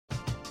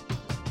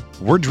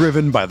We're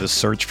driven by the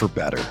search for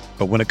better.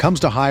 But when it comes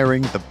to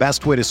hiring, the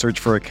best way to search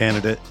for a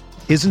candidate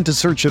isn't to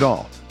search at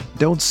all.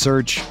 Don't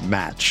search,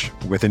 match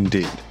with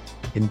Indeed.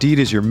 Indeed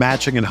is your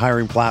matching and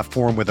hiring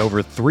platform with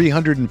over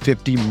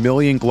 350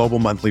 million global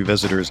monthly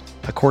visitors,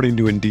 according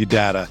to Indeed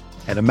data,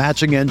 and a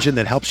matching engine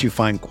that helps you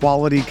find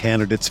quality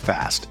candidates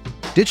fast.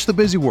 Ditch the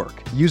busy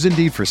work. Use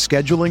Indeed for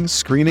scheduling,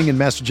 screening, and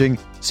messaging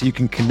so you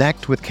can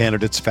connect with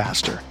candidates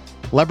faster.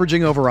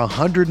 Leveraging over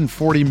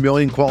 140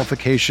 million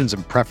qualifications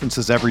and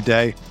preferences every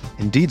day,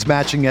 Indeed's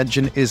matching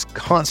engine is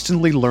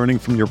constantly learning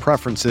from your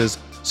preferences,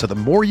 so the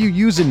more you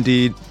use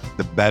Indeed,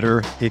 the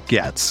better it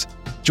gets.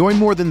 Join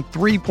more than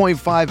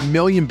 3.5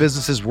 million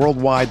businesses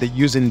worldwide that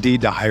use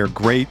Indeed to hire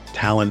great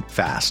talent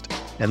fast.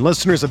 And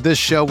listeners of this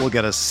show will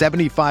get a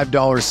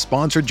 $75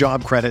 sponsored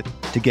job credit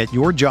to get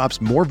your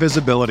jobs more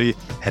visibility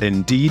at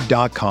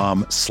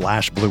Indeed.com/Blue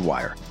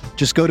Wire.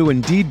 Just go to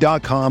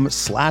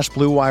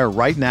Indeed.com/Blue Wire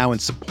right now and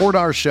support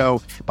our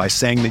show by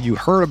saying that you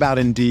heard about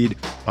Indeed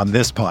on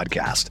this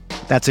podcast.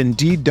 That's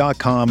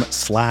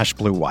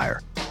Indeed.com/Blue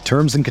Wire.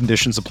 Terms and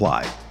conditions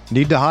apply.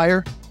 Need to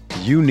hire?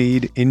 You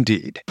need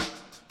Indeed.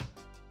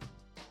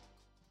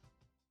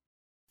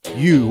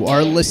 You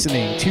are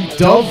listening to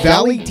Dove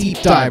Valley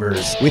Deep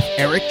Divers with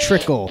Eric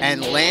Trickle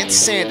and Lance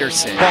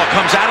Sanderson. Ball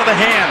comes out of the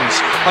hands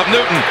of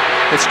Newton.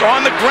 It's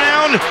on the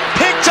ground,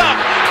 picked up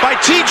by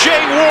T.J.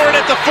 Ward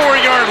at the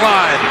 4-yard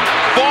line.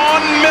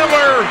 Vaughn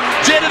Miller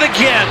did it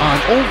again. On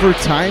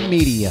Overtime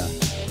Media.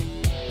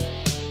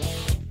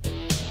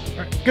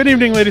 Good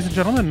evening, ladies and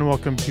gentlemen, and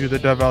welcome to the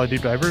Dove Valley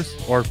Deep Divers,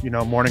 or,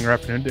 morning or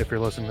afternoon if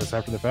you're listening to this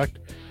after the fact.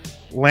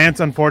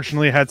 Lance,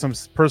 unfortunately, had some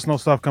personal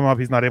stuff come up.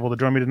 He's not able to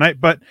join me tonight,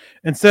 but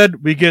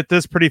instead we get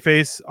this pretty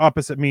face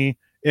opposite me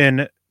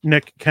in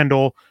Nick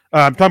Kendall.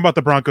 I'm talking about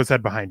the Broncos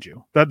head behind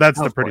you. That's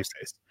the pretty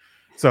face.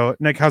 So,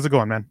 Nick, how's it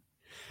going, man?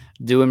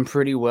 Doing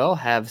pretty well.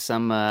 Have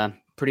some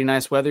pretty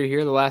nice weather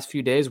here the last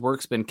few days.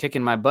 Work's been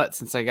kicking my butt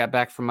since I got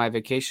back from my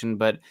vacation,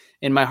 but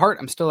in my heart,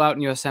 I'm still out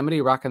in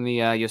Yosemite, rocking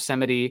the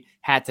Yosemite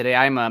hat today.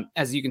 I'm,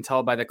 as you can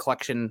tell by the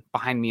collection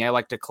behind me, I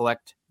like to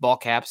collect ball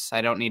caps.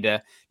 I don't need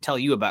to tell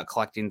you about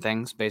collecting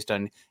things based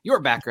on your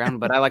background,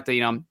 but I like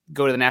to,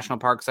 go to the national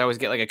parks. I always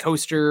get like a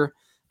coaster,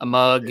 a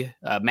mug,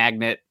 a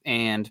magnet,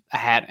 and a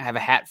hat. I have a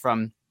hat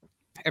from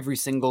every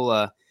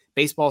single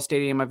baseball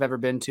stadium I've ever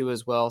been to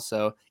as well.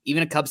 So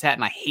even a Cubs hat,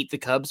 and I hate the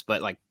Cubs,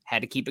 but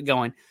had to keep it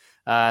going.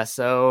 I'm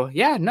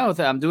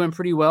doing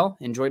pretty well.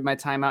 Enjoyed my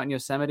time out in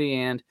Yosemite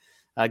and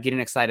getting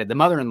excited. The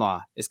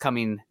mother-in-law is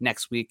coming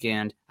next week,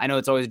 and I know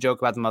it's always a joke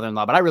about the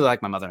mother-in-law, but I really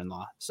like my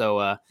mother-in-law.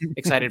 So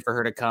excited for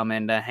her to come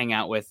and hang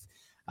out with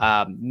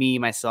me,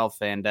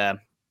 myself, and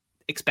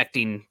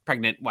expecting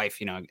pregnant wife,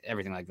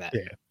 everything like that.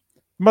 Yeah.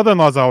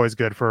 Mother-in-law is always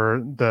good for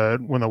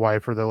when the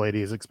wife or the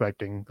lady is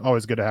expecting.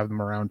 Always good to have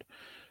them around.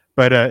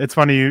 But it's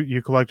funny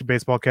you collected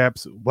baseball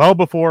caps well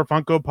before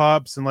Funko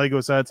Pops and Lego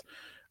sets.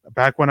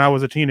 Back when I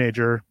was a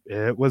teenager,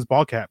 it was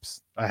ball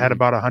caps. I had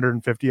about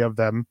 150 of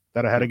them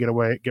that I had to get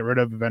rid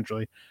of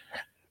eventually.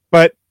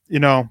 But, we're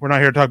not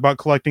here to talk about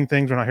collecting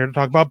things. We're not here to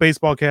talk about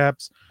baseball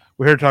caps.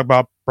 We're here to talk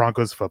about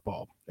Broncos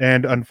football.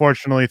 And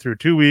unfortunately, through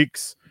 2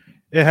 weeks,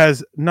 it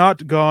has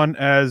not gone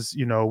as,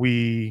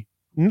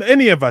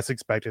 any of us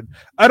expected.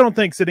 I don't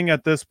think sitting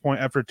at this point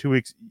after 2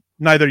 weeks,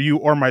 neither you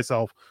or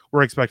myself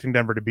were expecting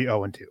Denver to be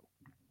 0-2.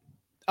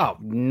 Oh,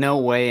 no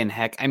way in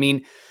heck. I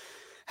mean,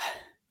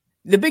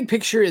 the big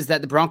picture is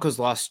that the Broncos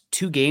lost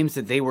 2 games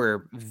that they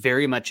were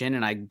very much in,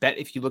 and I bet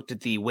if you looked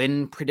at the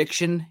win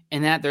prediction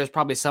in that, there's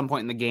probably some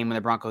point in the game when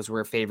the Broncos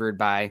were favored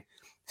by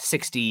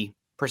 60%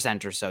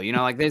 or so.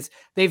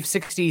 They've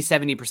 60,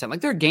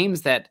 70%. There are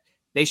games that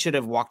they should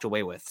have walked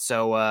away with.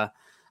 So,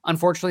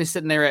 unfortunately,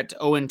 sitting there at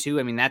 0-2,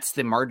 I mean, that's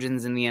the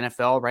margins in the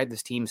NFL, right?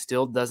 This team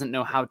still doesn't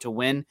know how to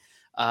win,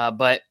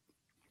 but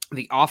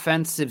the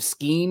offensive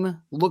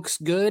scheme looks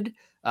good.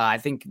 I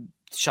think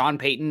Sean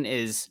Payton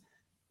is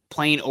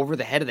playing over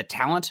the head of the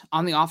talent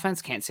on the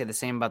offense. Can't say the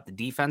same about the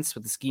defense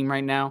with the scheme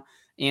right now.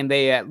 And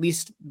they, at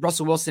least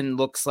Russell Wilson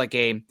looks like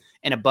an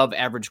above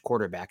average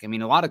quarterback. I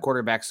mean, a lot of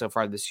quarterbacks so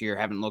far this year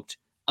haven't looked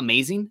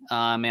amazing.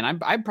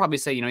 And I'd probably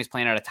say, he's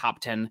playing at a top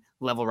 10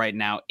 level right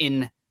now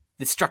in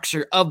the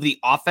structure of the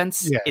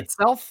offense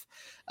itself.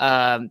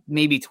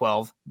 Maybe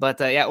 12, but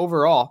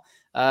overall,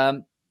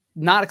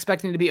 not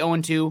expecting to be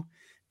 0-2,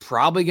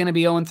 probably going to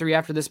be 0-3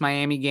 after this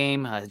Miami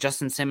game.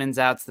 Justin Simmons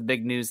out's the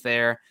big news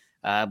there.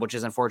 Which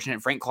is unfortunate.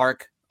 Frank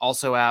Clark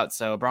also out,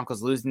 so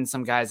Broncos losing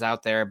some guys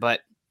out there, but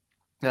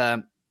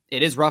it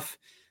is rough,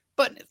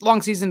 but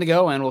long season to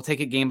go, and we'll take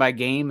it game by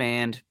game,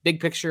 and big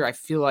picture, I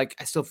feel like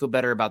I still feel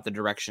better about the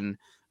direction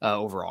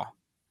overall.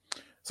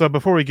 So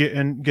before we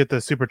get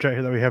the super chat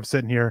here that we have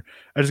sitting here,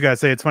 I just got to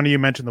say, it's funny you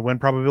mentioned the win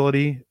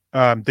probability.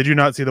 Did you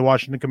not see the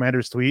Washington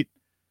Commanders tweet?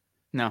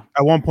 No.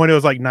 At one point, it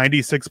was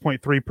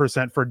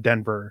 96.3% for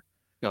Denver.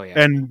 Oh,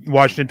 yeah. And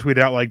Washington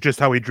tweeted out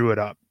just how he drew it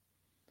up.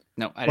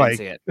 No, I didn't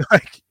see it.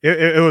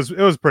 It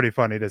was pretty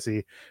funny to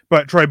see.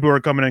 But Troy Boer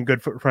coming in,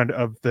 good friend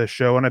of the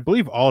show, and I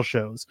believe all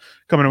shows,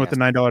 coming in with the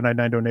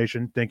 $9.99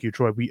 donation. Thank you,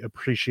 Troy. We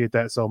appreciate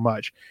that so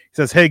much. He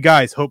says, "Hey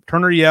guys, hope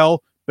Turner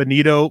Yell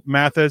Benito,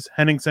 Mathis,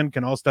 Henningsen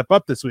can all step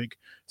up this week.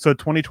 So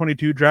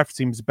 2022 draft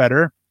seems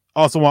better.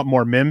 Also want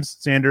more Mims,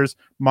 Sanders,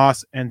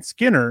 Moss, and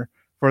Skinner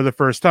for the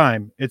first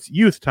time. It's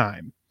youth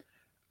time.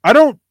 I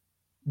don't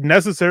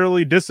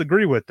necessarily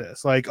disagree with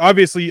this. Like,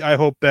 obviously, I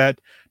hope that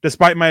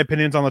despite my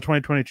opinions on the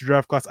 2022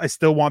 draft class, I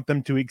still want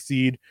them to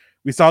exceed.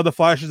 We saw the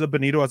flashes of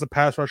Benito as a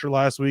pass rusher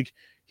last week.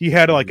 He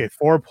had like a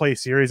 4-play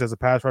series as a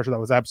pass rusher that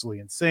was absolutely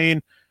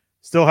insane.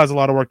 Still has a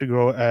lot of work to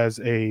go as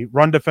a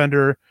run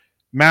defender.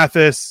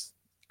 Mathis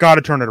got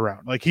to turn it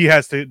around. Like, he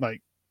has to,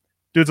 like,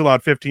 dude's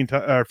allowed 15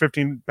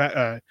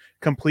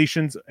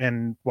 completions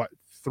and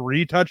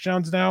 3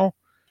 touchdowns now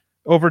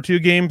over 2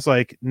 games.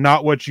 Like,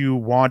 not what you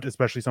want,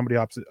 especially somebody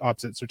opposite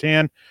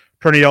Surtain.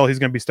 Turniel, he's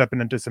going to be stepping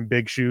into some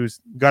big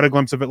shoes. Got a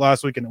glimpse of it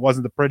last week, and it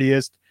wasn't the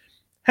prettiest.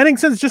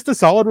 Henningsen's just a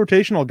solid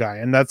rotational guy,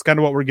 and that's kind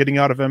of what we're getting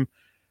out of him.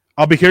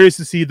 I'll be curious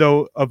to see,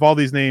 though, of all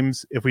these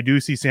names, if we do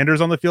see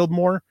Sanders on the field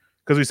more,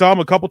 because we saw him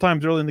a couple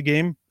times early in the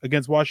game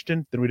against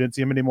Washington, then we didn't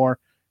see him anymore.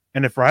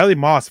 And if Riley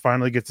Moss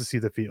finally gets to see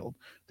the field,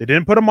 they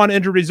didn't put him on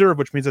injured reserve,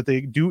 which means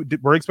that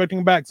we're expecting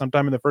him back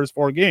sometime in the first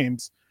 4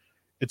 games.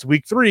 It's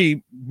week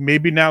 3.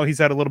 Maybe now he's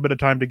had a little bit of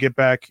time to get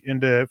back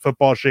into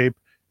football shape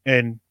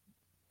and,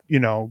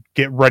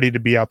 get ready to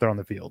be out there on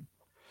the field.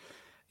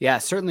 Yeah,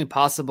 certainly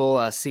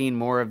possible. Seeing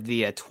more of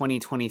the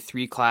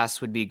 2023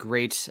 class would be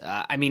great.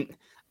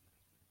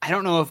 I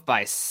don't know if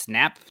by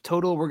snap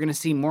total we're going to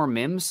see more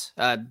Mims,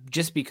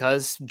 just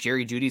because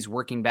Jerry Jeudy's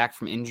working back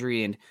from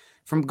injury, and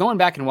from going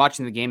back and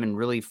watching the game and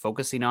really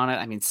focusing on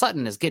it.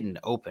 Sutton is getting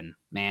open,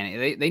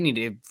 man. They need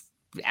to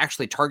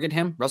actually target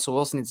him. Russell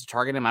Wilson needs to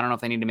target him. I don't know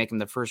if they need to make him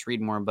the first read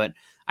more, but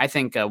I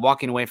think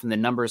walking away from the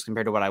numbers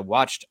compared to what I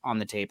watched on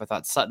the tape, I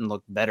thought Sutton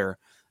looked better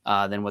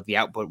than what the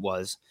output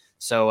was.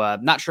 So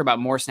not sure about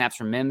more snaps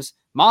from Mims.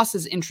 Moss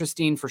is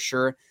interesting for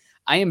sure.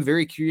 I am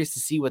very curious to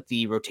see what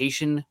the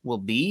rotation will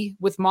be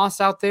with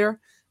Moss out there,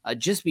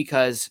 just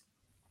because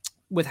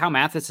with how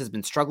Mathis has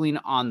been struggling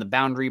on the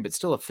boundary, but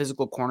still a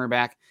physical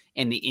cornerback,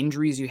 and the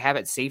injuries you have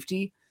at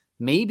safety,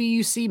 maybe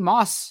you see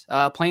Moss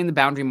playing the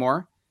boundary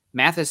more.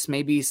 Mathis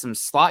maybe some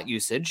slot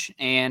usage,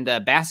 and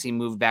Bassie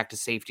moved back to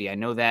safety. I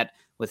know that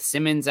with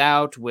Simmons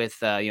out, with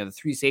the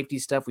 3 safety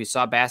stuff, we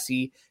saw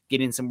Bassie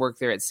getting some work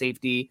there at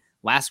safety.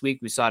 Last week,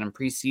 we saw it in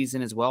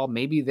preseason as well.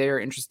 Maybe they're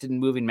interested in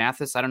moving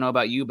Mathis. I don't know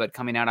about you, but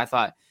coming out, I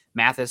thought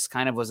Mathis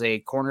kind of was a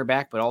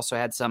cornerback, but also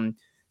had some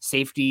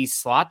safety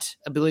slot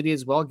ability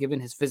as well, given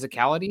his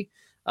physicality.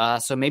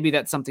 So maybe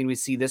that's something we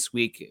see this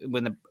week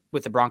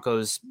with the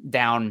Broncos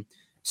down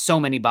so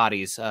many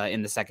bodies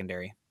in the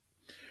secondary.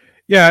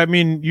 Yeah,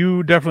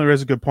 you definitely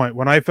raised a good point.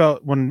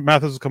 When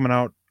Mathis was coming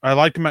out, I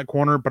liked him at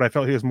corner, but I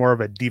felt he was more of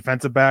a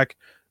defensive back,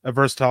 a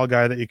versatile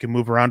guy that you can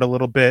move around a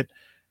little bit.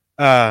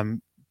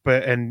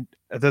 But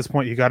at this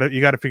point, you got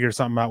to figure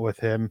something out with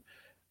him.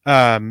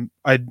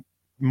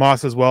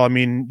 Moss as well.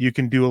 You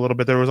can do a little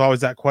bit. There was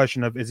always that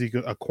question of, is he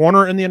a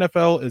corner in the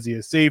NFL? Is he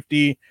a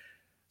safety?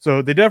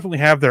 So they definitely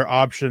have their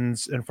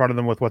options in front of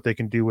them with what they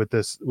can do with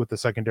the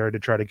secondary to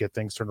try to get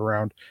things turned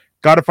around.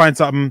 Got to find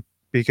something,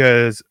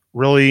 because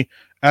really,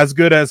 as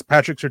good as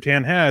Patrick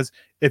Surtain has,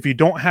 if you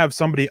don't have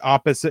somebody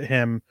opposite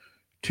him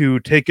to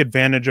take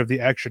advantage of the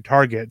extra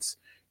targets,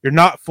 you're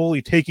not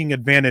fully taking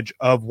advantage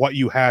of what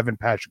you have in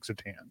Patrick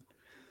Surtain.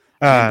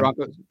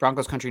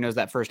 Broncos country knows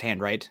that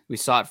firsthand, right? We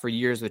saw it for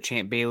years with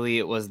Champ Bailey.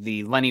 It was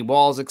the Lenny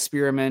Walls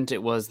experiment.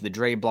 It was the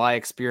Dre Bly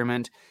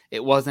experiment.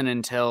 It wasn't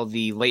until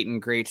the late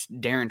and great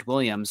Darren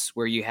Williams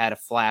where you had a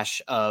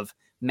flash of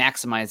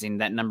maximizing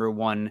that number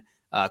 1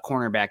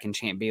 cornerback in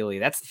Champ Bailey.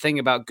 That's the thing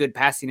about good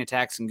passing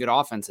attacks and good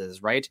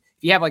offenses, right?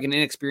 If you have like an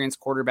inexperienced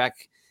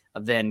quarterback,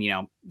 then,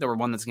 there were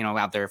one that's,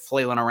 out there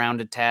flailing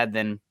around a tad,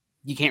 then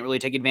you can't really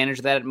take advantage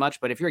of that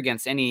much. But if you're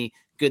against any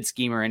good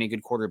schemer, any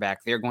good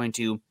quarterback, they're going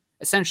to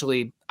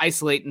essentially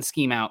isolate and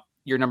scheme out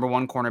your number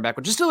 1 cornerback,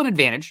 which is still an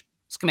advantage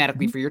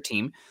schematically for your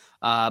team.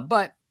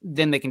 But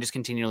then they can just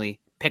continually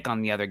pick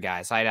on the other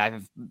guys. I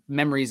have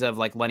memories of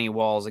like Lenny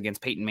Walls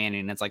against Peyton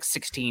Manning, and it's like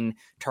 16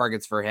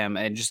 targets for him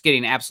and just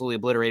getting absolutely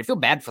obliterated. I feel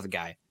bad for the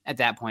guy at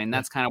that point. And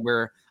that's kind of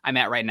where I'm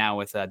at right now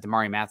with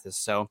Damari Mathis.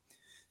 So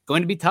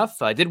going to be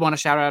tough. I did want to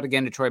shout out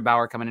again to Troy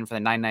Bauer coming in for the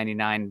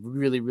 $9.99.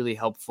 Really, really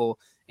helpful.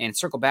 And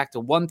circle back to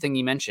one thing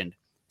you mentioned,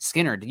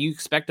 Skinner. Do you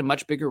expect a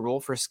much bigger role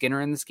for Skinner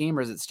in this game,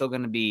 or is it still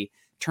going to be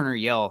Turner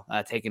Yell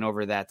taking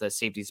over that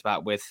safety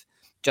spot with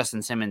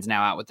Justin Simmons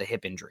now out with the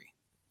hip injury?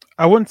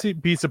 I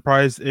wouldn't be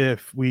surprised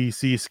if we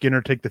see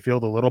Skinner take the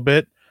field a little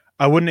bit.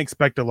 I wouldn't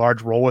expect a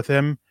large role with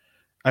him.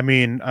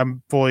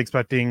 I'm fully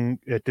expecting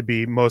it to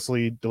be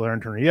mostly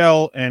De'Aaron Turner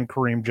Yell and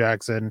Kareem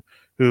Jackson,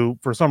 who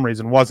for some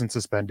reason wasn't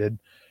suspended,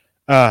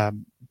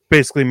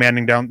 basically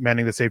manning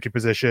the safety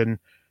position.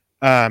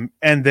 And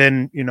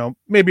then,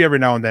 maybe every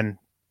now and then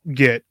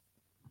get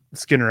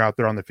Skinner out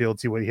there on the field,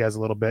 see what he has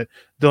a little bit.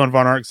 Dylan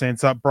Von Ark saying,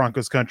 "Sup,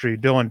 Broncos country."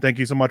 Dylan, thank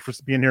you so much for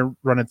being here,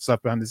 running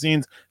stuff behind the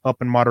scenes,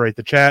 helping moderate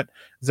the chat.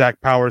 Zach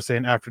Powers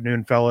saying,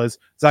 "Afternoon, fellas."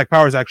 Zach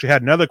Powers actually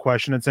had another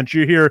question, and since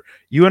you're here,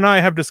 you and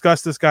I have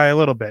discussed this guy a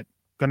little bit.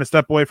 Going to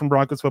step away from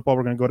Broncos football.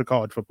 We're going to go to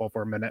college football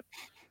for a minute.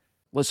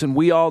 Listen,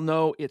 we all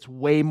know it's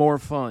way more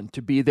fun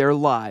to be there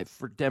live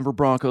for Denver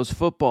Broncos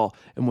football.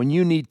 And when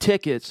you need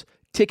tickets,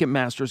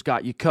 Ticketmaster's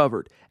got you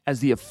covered. As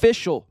the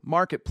official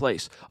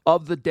marketplace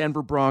of the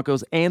Denver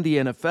Broncos and the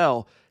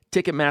NFL,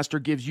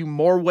 Ticketmaster gives you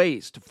more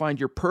ways to find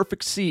your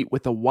perfect seat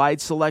with a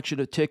wide selection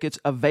of tickets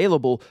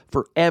available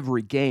for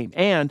every game.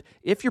 And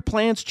if your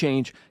plans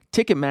change,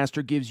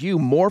 Ticketmaster gives you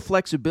more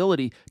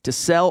flexibility to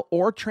sell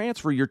or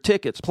transfer your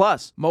tickets.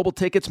 Plus, mobile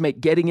tickets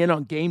make getting in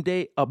on game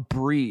day a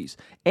breeze.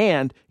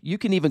 And you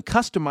can even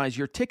customize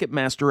your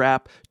Ticketmaster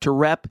app to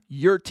rep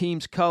your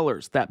team's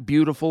colors, that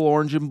beautiful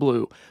orange and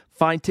blue.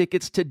 Find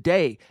tickets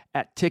today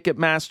at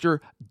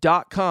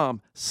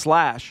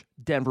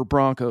Ticketmaster.com/Denver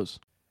Broncos.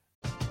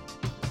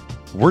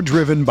 We're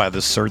driven by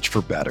the search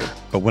for better.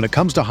 But when it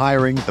comes to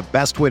hiring, the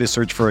best way to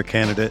search for a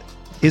candidate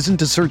isn't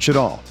to search at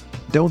all.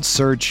 Don't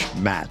search,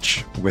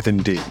 match with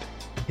Indeed.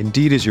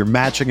 Indeed is your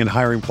matching and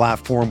hiring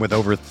platform with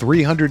over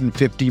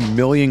 350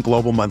 million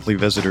global monthly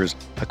visitors,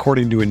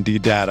 according to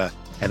Indeed data,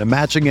 and a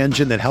matching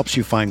engine that helps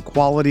you find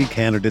quality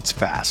candidates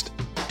fast.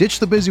 Ditch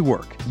the busy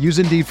work. Use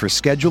Indeed for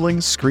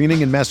scheduling,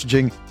 screening, and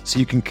messaging so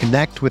you can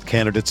connect with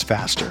candidates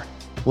faster.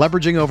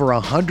 Leveraging over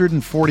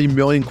 140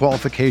 million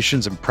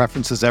qualifications and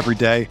preferences every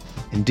day,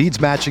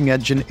 Indeed's matching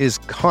engine is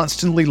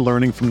constantly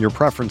learning from your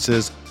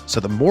preferences, so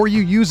the more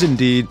you use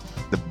Indeed,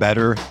 the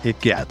better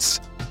it gets.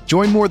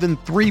 Join more than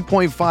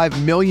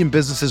 3.5 million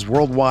businesses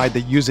worldwide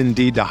that use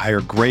Indeed to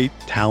hire great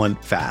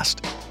talent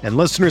fast. And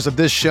listeners of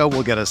this show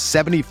will get a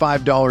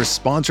 $75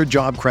 sponsored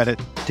job credit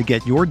to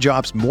get your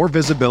jobs more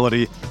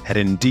visibility at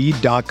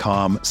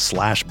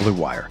Indeed.com/Blue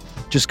Wire.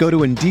 Just go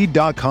to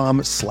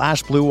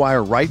Indeed.com/Blue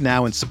Wire right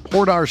now and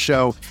support our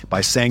show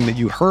by saying that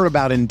you heard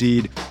about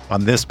Indeed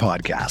on this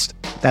podcast.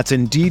 That's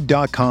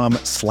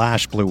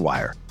Indeed.com/Blue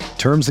Wire.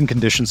 Terms and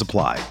conditions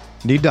apply.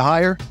 Need to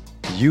hire?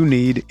 You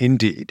need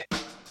Indeed.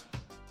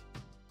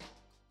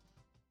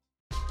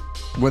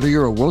 Whether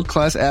you're a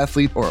world-class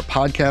athlete or a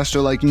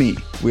podcaster like me,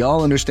 we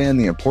all understand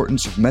the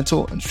importance of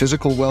mental and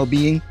physical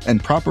well-being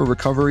and proper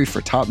recovery for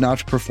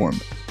top-notch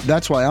performance.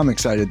 That's why I'm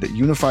excited that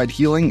Unified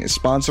Healing is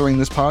sponsoring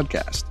this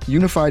podcast.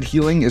 Unified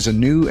Healing is a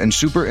new and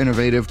super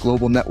innovative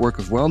global network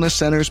of wellness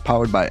centers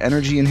powered by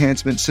Energy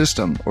Enhancement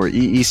System, or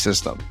EE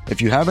System. If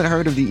you haven't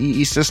heard of the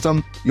EE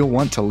System, you'll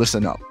want to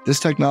listen up. This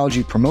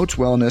technology promotes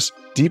wellness,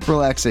 deep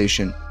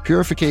relaxation,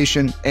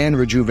 purification, and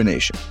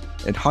rejuvenation.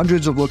 In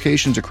hundreds of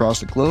locations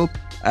across the globe,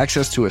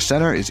 access to a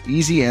center is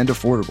easy and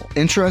affordable.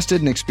 Interested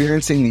in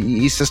experiencing the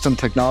EE System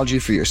technology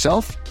for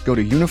yourself? Go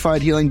to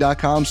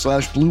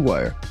unifiedhealing.com/Blue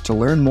Wire to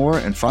learn more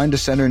and find a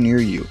center near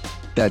you.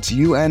 That's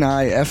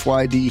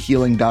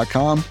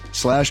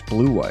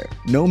UNIFYDhealing.com/Blue Wire.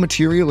 No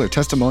material or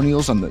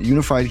testimonials on the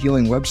Unified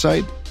Healing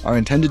website are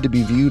intended to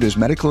be viewed as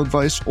medical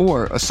advice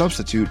or a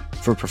substitute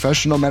for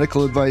professional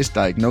medical advice,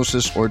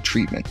 diagnosis, or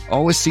treatment.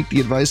 Always seek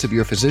the advice of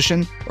your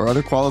physician or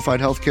other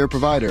qualified healthcare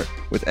provider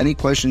with any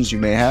questions you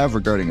may have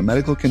regarding a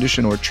medical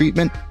condition or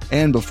treatment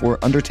and before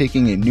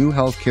undertaking a new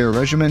healthcare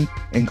regimen,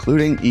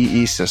 including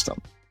EE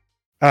System.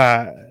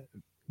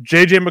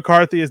 JJ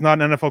McCarthy is not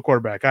an NFL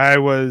quarterback.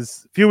 A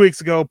few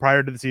weeks ago,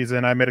 prior to the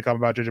season, I made a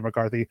comment about JJ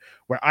McCarthy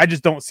where I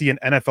just don't see an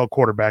NFL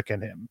quarterback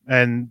in him.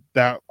 And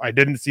that I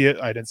didn't see it.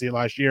 I didn't see it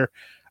last year.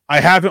 I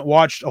haven't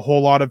watched a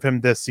whole lot of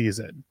him this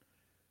season.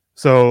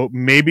 So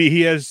maybe he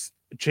has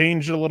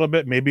changed a little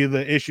bit. Maybe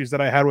the issues that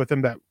I had with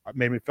him that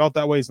made me felt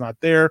that way is not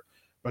there.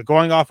 But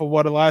going off of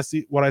what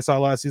I saw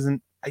last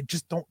season, I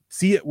just don't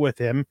see it with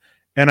him.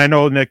 And I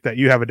know, Nick, that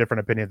you have a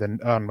different opinion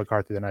on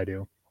McCarthy than I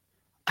do.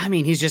 I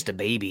mean, he's just a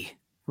baby,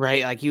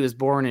 right? Like, he was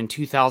born in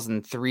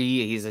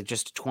 2003. He's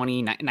just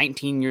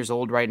 19 years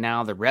old right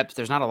now.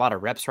 There's not a lot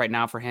of reps right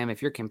now for him.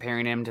 If you're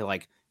comparing him to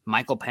like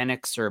Michael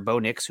Penix or Bo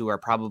Nix, who are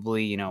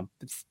probably,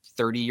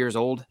 30 years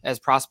old as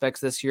prospects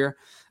this year,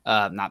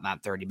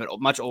 not 30,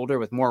 but much older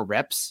with more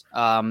reps,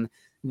 then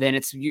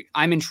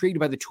I'm intrigued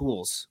by the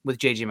tools with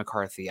JJ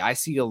McCarthy. I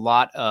see a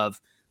lot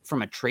of,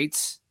 from a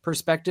traits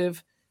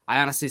perspective, I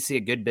honestly see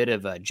a good bit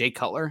of Jay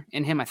Cutler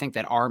in him. I think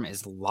that arm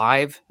is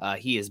live.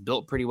 He is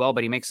built pretty well,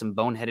 but he makes some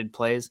boneheaded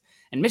plays.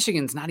 And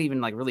Michigan's not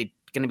even really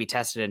going to be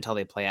tested until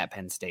they play at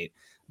Penn State.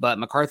 But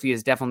McCarthy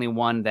is definitely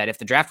one that if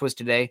the draft was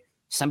today,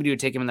 somebody would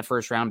take him in the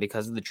first round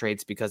because of the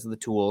traits, because of the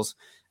tools.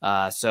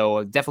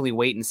 So definitely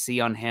wait and see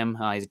on him.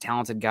 He's a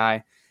talented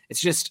guy. It's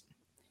just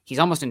he's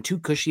almost in too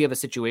cushy of a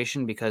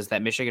situation because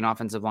that Michigan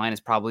offensive line is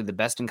probably the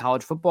best in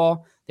college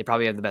football. They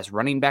probably have the best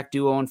running back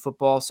duo in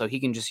football. So he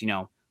can just,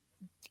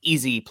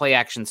 easy play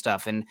action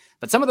stuff.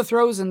 But some of the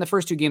throws in the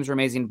first two games were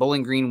amazing.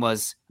 Bowling Green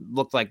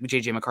looked like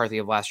JJ McCarthy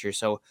of last year.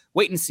 So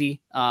wait and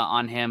see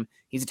on him.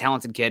 He's a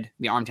talented kid.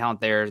 The arm talent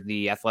there,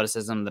 the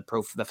athleticism,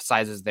 the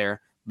size is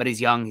there, but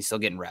he's young. He's still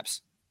getting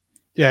reps.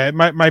 Yeah.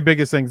 My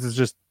biggest things is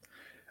just,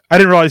 I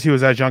didn't realize he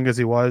was as young as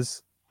he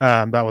was.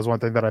 That was one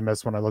thing that I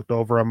missed when I looked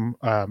over him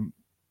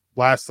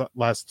last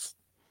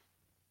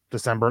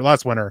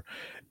winter.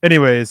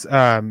 Anyways,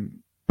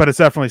 but it's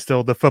definitely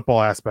still the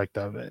football aspect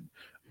of it.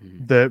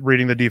 The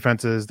reading the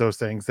defenses, those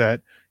things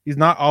that he's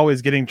not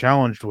always getting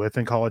challenged with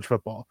in college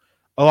football.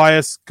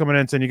 Elias coming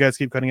in saying you guys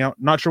keep cutting out.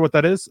 Not sure what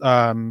that is.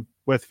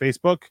 with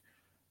Facebook.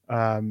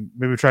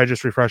 Maybe try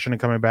just refreshing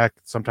and coming back.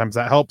 Sometimes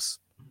that helps.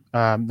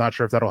 Not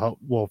sure if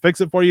will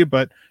fix it for you,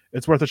 but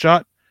it's worth a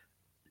shot.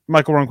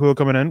 Michael Ronquillo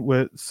coming in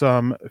with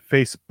some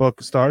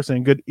Facebook stars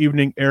saying, good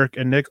evening, Eric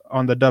and Nick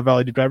on the Dove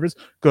Valley Deep Divers.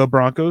 Go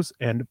Broncos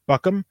and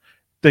Buckham.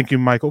 Thank you,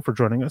 Michael, for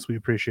joining us. We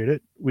appreciate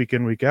it week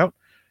in, week out.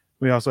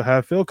 We also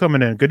have Phil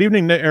coming in. Good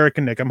evening, Eric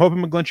and Nick. I'm hoping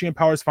McGlinchey and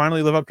Powers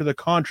finally live up to their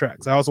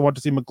contracts. I also want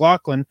to see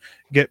McLaughlin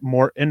get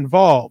more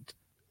involved.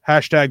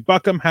 Hashtag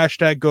Buckham,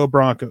 hashtag Go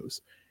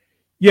Broncos.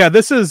 Yeah,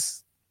 this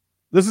is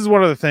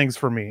one of the things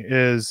for me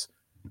is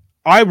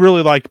I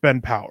really liked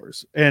Ben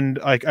Powers. And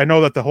like I know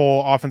that the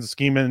whole offensive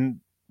scheme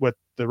with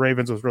the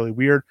Ravens was really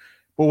weird,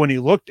 but when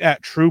you looked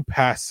at true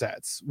pass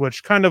sets,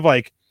 which kind of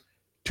like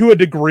to a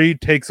degree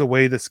takes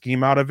away the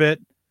scheme out of it,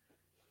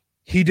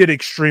 he did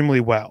extremely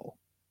well.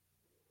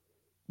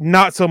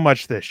 Not so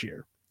much this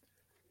year,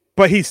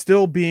 but he's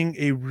still being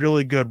a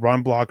really good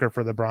run blocker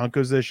for the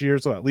Broncos this year.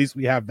 So at least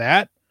we have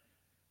that,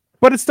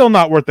 but it's still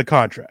not worth the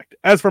contract.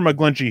 As for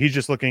McGlinchey, he's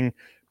just looking,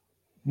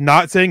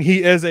 not saying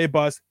he is a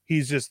bust.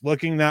 He's just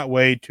looking that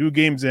way. 2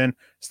 games in,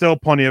 still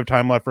plenty of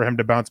time left for him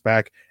to bounce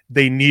back.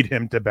 They need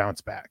him to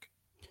bounce back.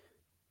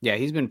 Yeah,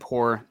 he's been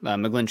poor,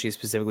 McGlinchey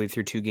specifically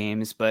through 2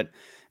 games, but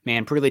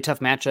man, pretty tough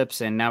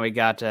matchups. And now we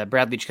got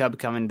Bradley Chubb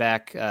coming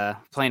back,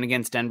 playing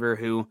against Denver,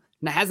 who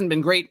hasn't been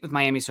great with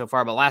Miami so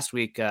far, but last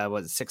week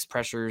was 6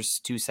 pressures,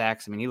 2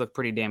 sacks. I mean, he looked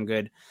pretty damn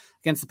good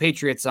against the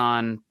Patriots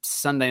on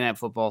Sunday Night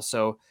Football.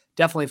 So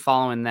definitely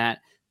following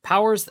that.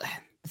 Powers,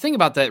 the thing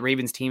about the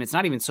Ravens team, it's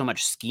not even so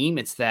much scheme.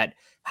 It's that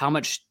how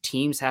much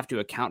teams have to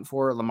account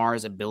for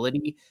Lamar's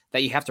ability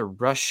that you have to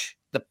rush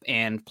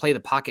and play the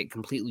pocket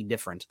completely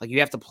different. Like you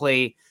have to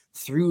play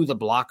through the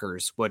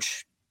blockers,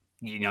 which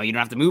you don't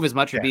have to move as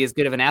much or be as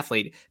good of an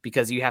athlete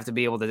because you have to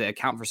be able to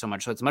account for so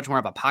much. So it's much more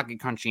of a pocket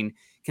crunching,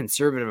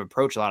 conservative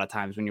approach a lot of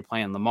times when you're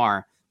playing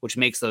Lamar, which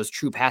makes those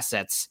true pass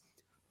sets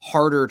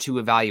harder to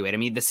evaluate. I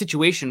mean, the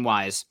situation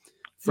wise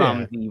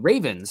from the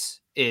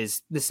Ravens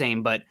is the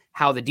same, but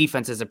how the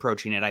defense is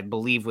approaching it, I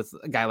believe with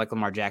a guy like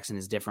Lamar Jackson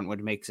is different, which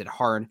makes it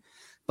hard.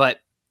 But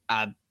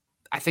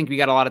I think we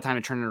got a lot of time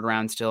to turn it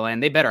around still,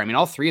 and they better. I mean,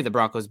 all 3 of the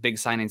Broncos' big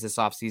signings this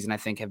offseason, I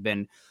think, have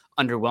been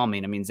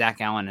underwhelming. I mean,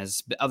 Zach Allen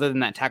has, other than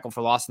that tackle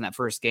for loss in that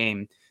first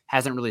game,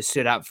 hasn't really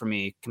stood out for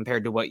me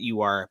compared to what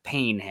you are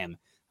paying him.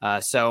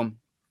 So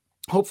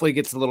hopefully it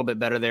gets a little bit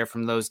better there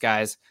from those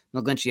guys.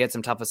 McGlinchey had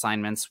some tough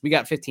assignments. We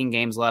got 15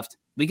 games left.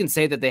 We can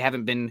say that they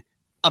haven't been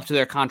up to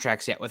their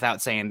contracts yet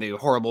without saying the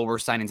horrible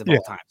worst signings of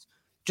all times.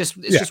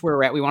 It's just where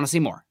we're at. We want to see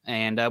more,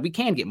 and we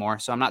can get more.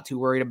 So I'm not too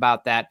worried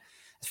about that.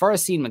 As far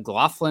as seeing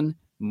McLaughlin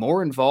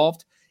more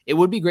involved, it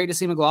would be great to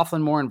see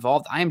McLaughlin more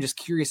involved. I am just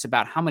curious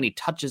about how many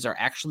touches are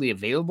actually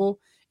available.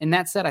 And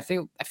that said, I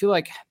feel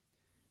like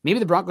maybe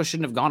the Broncos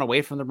shouldn't have gone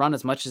away from the run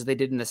as much as they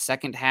did in the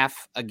second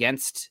half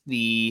against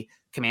the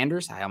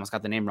Commanders. I almost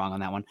got the name wrong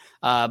on that one.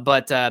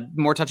 But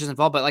more touches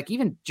involved. But like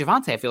even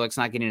Javonte, I feel like it's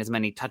not getting as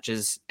many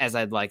touches as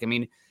I'd like. I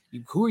mean,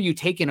 who are you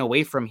taking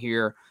away from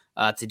here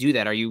to do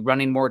that? Are you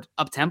running more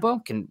up tempo?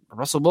 Can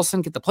Russell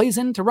Wilson get the plays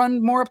in to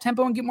run more up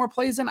tempo and get more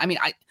plays in? I mean,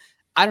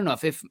 I don't know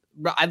if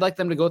I'd like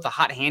them to go with a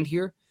hot hand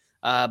here,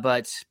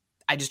 but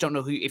I just don't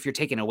know if you're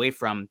taking away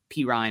from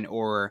P. Ryan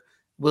or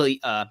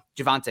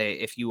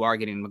Javonte if you are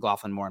getting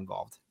McLaughlin more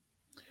involved.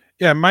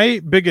 Yeah, my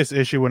biggest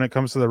issue when it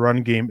comes to the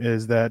run game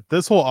is that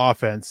this whole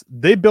offense,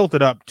 they built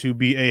it up to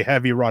be a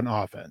heavy run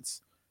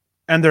offense,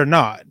 and they're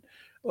not.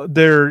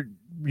 They're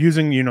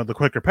using, the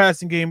quicker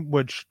passing game,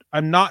 which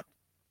I'm not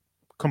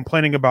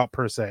complaining about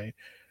per se,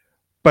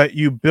 but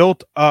you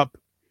went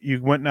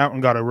out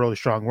and got a really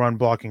strong run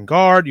blocking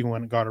guard. You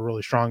went and got a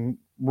really strong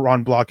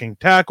run blocking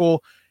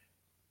tackle.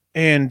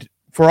 And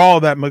for all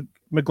of that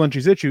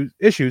McGlinchey's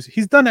issues,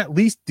 he's done at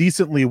least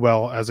decently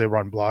well as a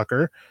run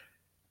blocker,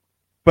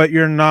 but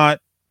you're not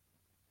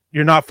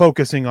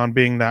focusing on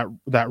being that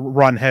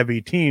run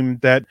heavy team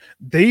that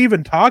they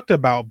even talked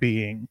about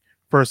being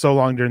for so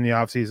long during the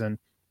offseason,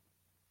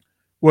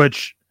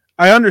 which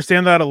I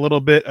understand that a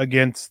little bit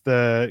against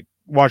the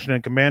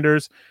Washington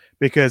Commanders,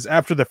 because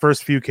after the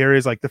first few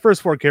carries, like the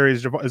first 4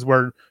 carries is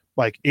where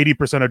like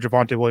 80% of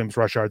Javonte Williams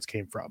rush yards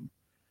came from,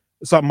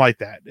 something like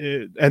that.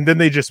 And then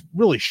they just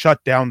really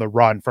shut down the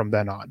run from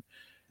then on.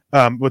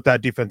 With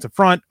that defensive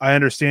front, I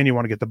understand you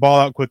want to get the ball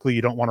out quickly.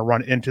 You don't want to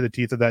run into the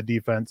teeth of that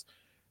defense.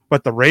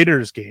 But the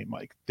Raiders game,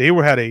 like they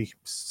had a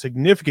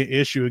significant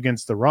issue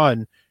against the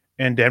run,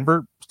 and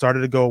Denver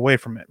started to go away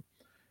from it.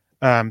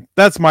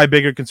 That's my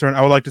bigger concern.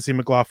 I would like to see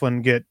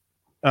McLaughlin get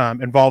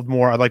involved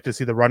more. I'd like to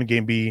see the run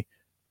game be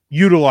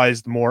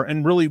utilized more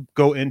and really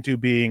go into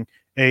being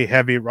a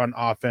heavy run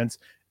offense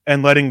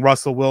and letting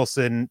Russell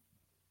Wilson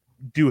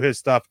do his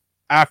stuff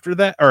after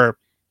that, or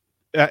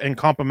in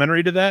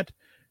complementary to that,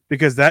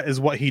 because that is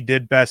what he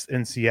did best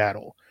in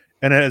Seattle.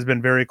 And it has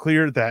been very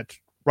clear that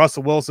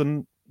Russell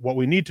Wilson, what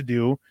we need to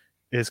do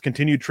is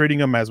continue treating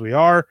him as we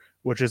are,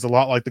 which is a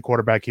lot like the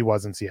quarterback he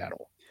was in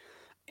Seattle.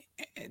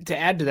 To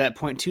add to that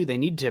point too, they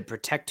need to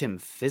protect him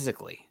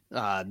physically.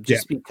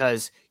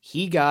 because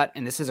he got,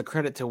 and this is a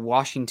credit to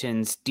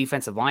Washington's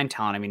defensive line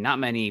talent. I mean, not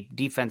many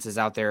defenses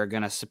out there are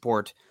going to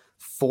support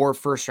 4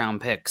 first-round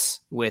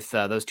picks with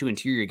those 2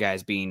 interior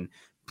guys being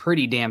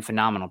pretty damn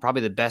phenomenal.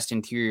 Probably the best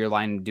interior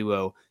line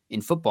duo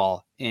in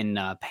football in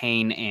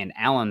Payne and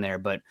Allen there.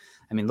 But,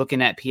 I mean,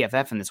 looking at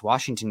PFF in this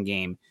Washington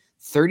game,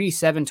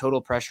 37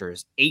 total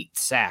pressures, 8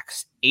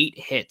 sacks, 8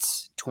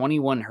 hits,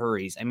 21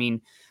 hurries. I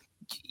mean,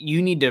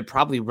 you need to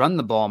probably run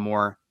the ball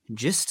more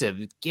just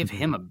to give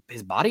him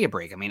his body a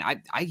break. I mean,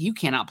 you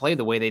cannot play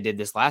the way they did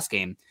this last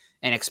game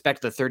and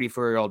expect the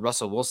 34-year-old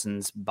Russell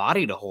Wilson's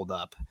body to hold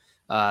up.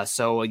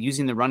 So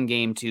using the run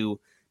game to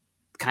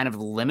kind of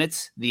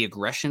limit the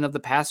aggression of the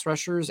pass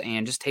rushers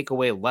and just take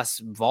away less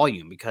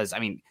volume, because, I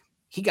mean,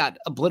 he got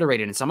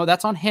obliterated, and some of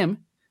that's on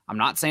him. I'm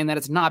not saying that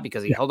it's not,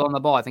 because he held on the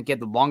ball. I think he had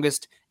the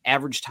longest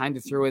average time to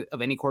throw it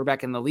of any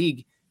quarterback in the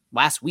league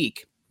last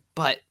week.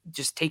 But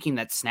just taking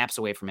that snaps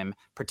away from him,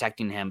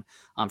 protecting him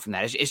from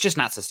that, it's just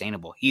not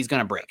sustainable. He's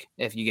going to break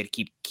if you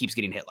keeps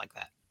getting hit like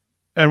that.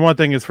 And one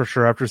thing is for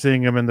sure, after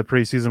seeing him in the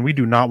preseason, we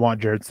do not want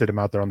Jarrett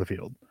Stidham out there on the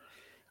field.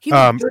 He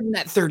was good in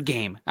that third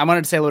game. I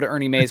wanted to say hello to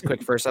Ernie Mays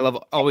quick first. I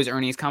love always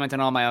Ernie's commenting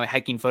on all my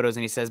hiking photos,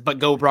 and he says, "But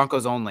go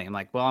Broncos only." I'm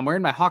like, well, I'm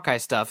wearing my Hawkeye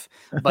stuff,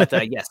 but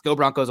yes, go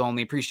Broncos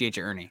only. Appreciate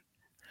you, Ernie.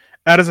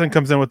 Addison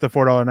comes in with the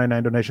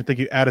 $4.99 donation. Thank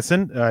you,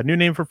 Addison. New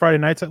name for Friday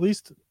nights, at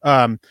least.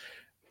 Or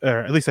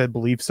at least I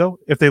believe so.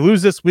 If they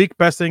lose this week,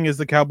 best thing is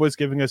the Cowboys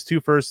giving us 2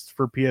 firsts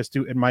for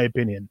PS2, in my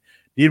opinion.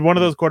 Need one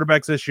of those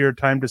quarterbacks this year.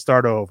 Time to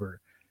start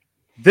over.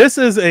 This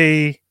is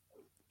a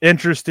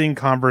interesting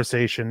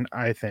conversation,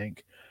 I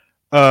think,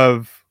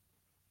 of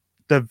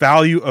the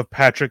value of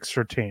Patrick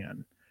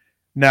Surtain.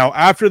 Now,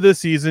 after this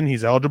season,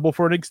 he's eligible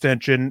for an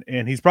extension,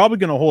 and he's probably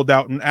going to hold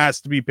out and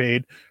ask to be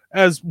paid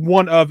as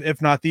one of,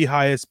 if not the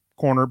highest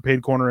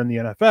paid corner in the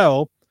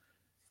NFL.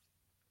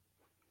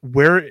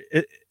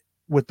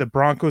 With the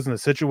Broncos and the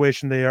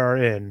situation they are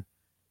in,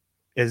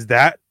 is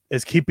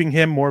keeping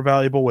him more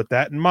valuable with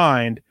that in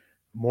mind,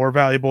 more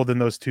valuable than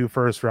those 2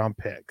 first-round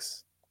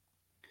picks?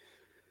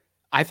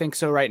 I think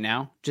so right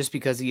now, just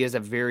because he is a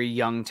very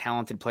young,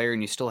 talented player,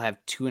 and you still have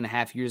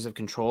 2.5 years of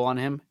control on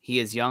him. He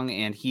is young,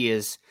 and he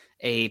is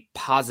a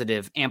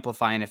positive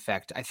amplifying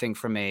effect, I think,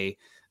 from a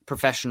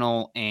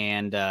professional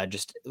and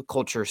just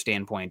culture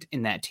standpoint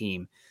in that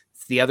team.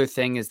 The other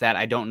thing is that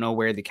I don't know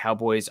where the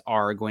Cowboys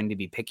are going to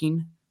be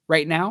picking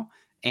right now.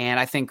 And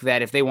I think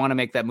that if they want to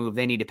make that move,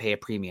 they need to pay a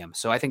premium.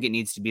 So I think it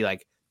needs to be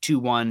like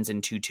 2 1s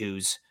and 2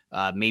 2s,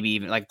 maybe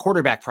even like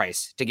quarterback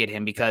price to get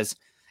him, because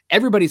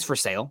everybody's for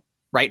sale,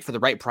 right? For the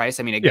right price.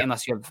 I mean, again,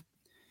 unless you have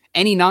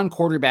any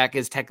non-quarterback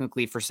is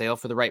technically for sale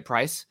for the right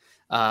price,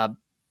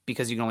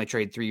 because you can only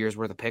trade 3 years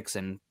worth of picks,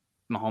 and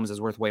Mahomes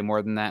is worth way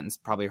more than that. And it's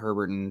probably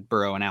Herbert and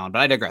Burrow and Allen,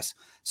 but I digress.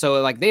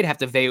 So like they'd have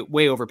to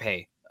way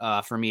overpay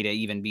for me to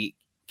even be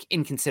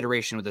in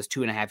consideration with those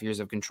 2.5 years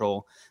of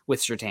control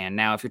with Surtain.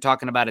 Now, if you're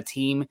talking about a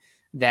team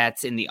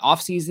that's in the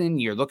offseason,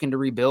 you're looking to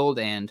rebuild,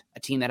 and a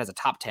team that has a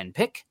top 10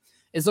 pick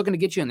is looking to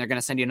get you, and they're going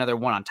to send you another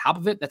one on top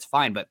of it, that's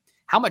fine. But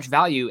how much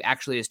value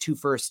actually is 2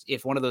 firsts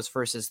if one of those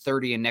firsts is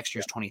 30 and next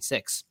year's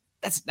 26?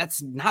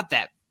 That's not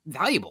that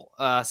valuable.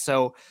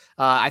 So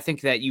I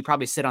think that you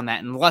probably sit on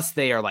that unless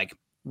they are like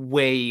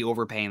way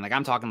overpaying. Like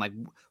I'm talking like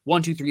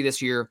 1, 2, 3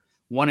 this year,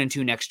 1 and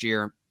 2 next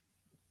year,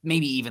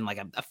 maybe even like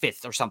a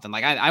 5th or something.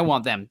 Like I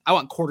want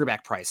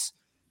quarterback price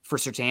for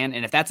Surtain.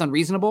 And if that's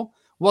unreasonable,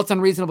 well, it's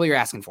unreasonable. You're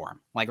asking for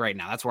him. Like right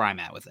now, that's where I'm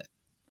at with it.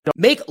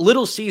 Make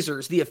Little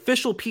Caesars, the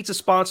official pizza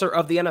sponsor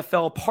of the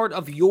NFL, part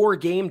of your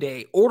game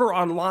day. Order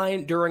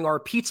online during our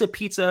Pizza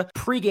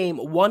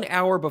pregame 1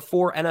 hour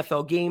before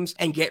NFL games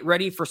and get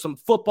ready for some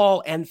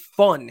football and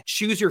fun.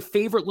 Choose your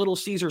favorite Little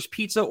Caesars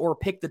pizza or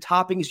pick the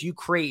toppings you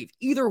crave.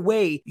 Either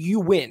way,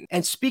 you win.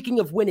 And speaking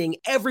of winning,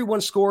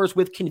 everyone scores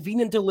with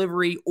convenient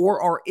delivery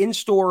or our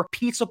in-store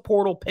pizza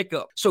portal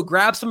pickup. So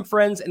grab some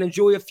friends and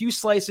enjoy a few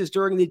slices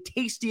during the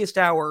tastiest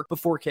hour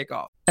before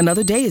kickoff.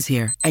 Another day is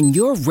here, and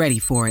you're ready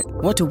for it.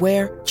 What to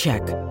wear?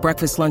 Check.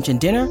 Breakfast, lunch, and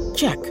dinner?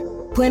 Check.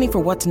 Planning for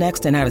what's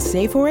next and how to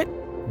save for it?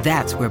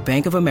 That's where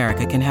Bank of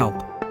America can help.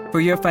 For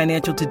your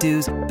financial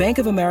to-dos, Bank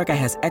of America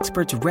has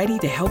experts ready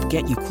to help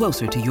get you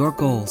closer to your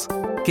goals.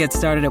 Get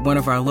started at one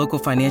of our local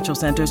financial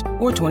centers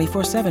or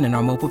 24/7 in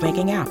our mobile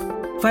banking app.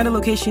 Find a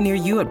location near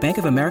you at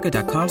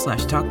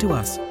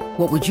bankofamerica.com/talktous.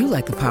 What would you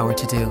like the power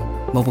to do?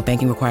 Mobile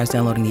banking requires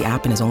downloading the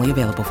app and is only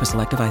available for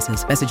select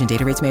devices. Message and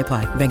data rates may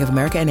apply. Bank of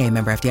America N.A.,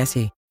 member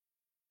FDIC.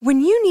 When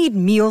you need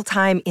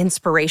mealtime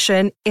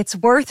inspiration, it's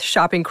worth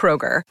shopping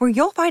Kroger, where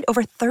you'll find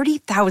over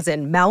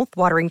 30,000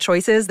 mouth-watering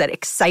choices that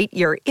excite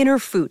your inner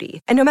foodie.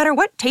 And no matter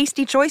what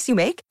tasty choice you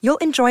make, you'll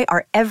enjoy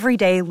our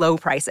everyday low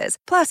prices,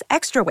 plus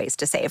extra ways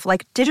to save,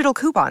 like digital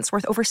coupons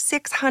worth over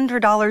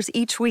 $600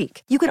 each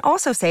week. You can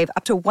also save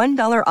up to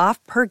 $1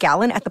 off per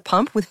gallon at the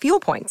pump with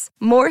fuel points.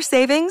 More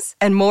savings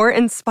and more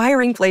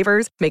inspiring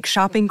flavors make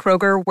shopping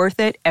Kroger worth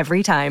it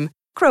every time.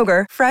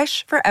 Kroger,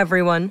 fresh for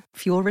everyone.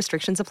 Fuel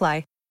restrictions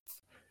apply.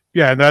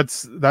 Yeah,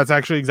 that's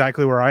actually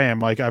exactly where I am.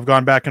 Like I've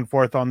gone back and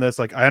forth on this.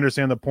 Like I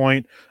understand the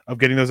point of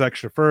getting those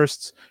extra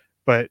firsts.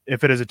 But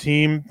if it is a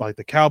team like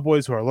the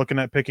Cowboys who are looking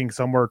at picking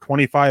somewhere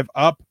 25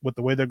 up with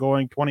the way they're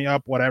going, 20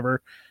 up,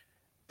 whatever,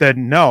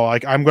 then no,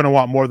 like I'm going to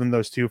want more than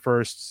those two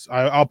firsts.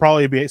 I'll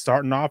probably be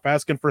starting off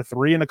asking for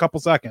 3 in a couple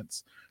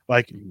seconds.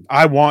 Like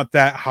I want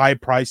that high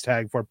price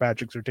tag for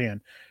Patrick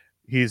Surtain.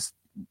 He's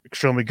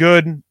extremely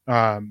good.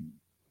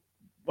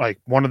 Like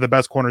one of the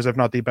best corners, if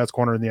not the best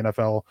corner in the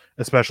NFL,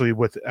 especially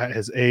at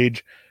his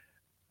age.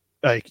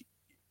 Like,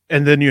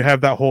 and then you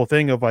have that whole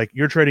thing of like,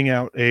 you're trading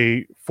out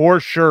a for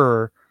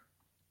sure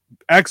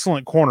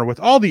excellent corner with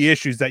all the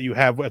issues that you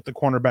have at the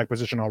cornerback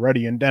position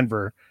already in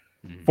Denver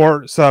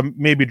for some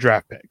maybe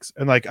draft picks.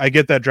 And like, I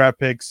get that draft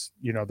picks,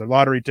 they're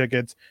lottery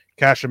tickets,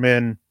 cash them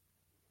in.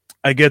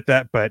 I get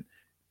that, but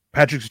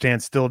Patrick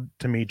Surtain still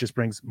to me just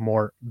brings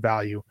more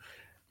value.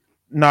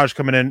 Naj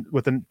coming in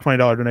with a $20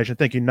 donation.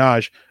 Thank you,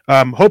 Naj.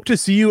 Hope to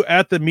see you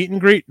at the meet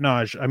and greet,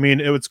 Naj. I mean,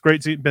 it was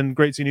been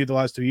great seeing you the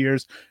last 2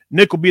 years.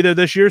 Nick will be there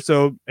this year,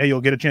 so hey,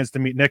 you'll get a chance to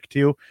meet Nick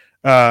too.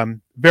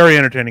 Very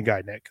entertaining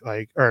guy, Nick.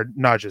 Or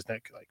Naj is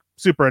Nick.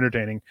 Super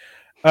entertaining.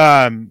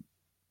 Fun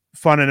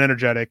and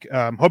energetic.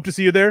 Hope to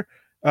see you there.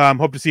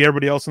 Hope to see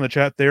everybody else in the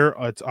chat there.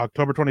 It's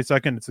October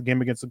 22nd. It's a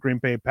game against the Green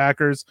Bay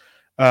Packers.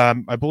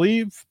 I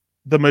believe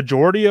the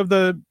majority of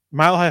the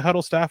Mile High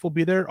Huddle staff will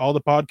be there, all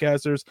the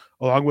podcasters,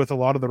 along with a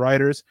lot of the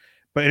writers.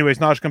 But anyways,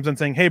 Naj comes in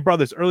saying, hey,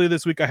 brothers, earlier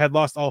this week I had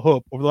lost all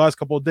hope. Over the last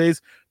couple of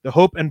days, the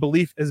hope and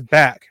belief is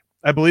back.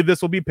 I believe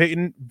this will be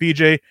Peyton,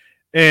 VJ,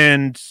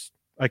 and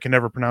I can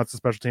never pronounce the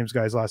special teams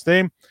guy's last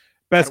name.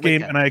 Best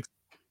game, and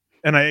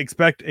I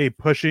expect a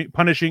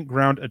punishing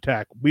ground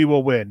attack. We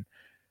will win.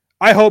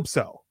 I hope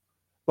so.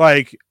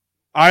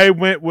 I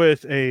went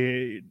with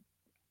a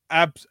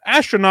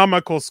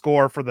astronomical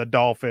score for the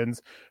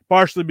Dolphins,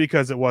 partially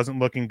because it wasn't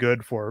looking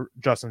good for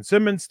Justin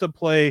Simmons to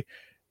play,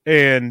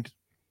 and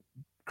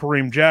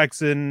Kareem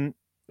Jackson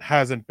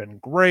hasn't been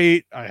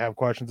great. I have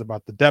questions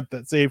about the depth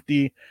at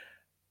safety.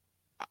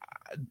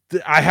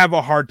 I have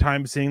a hard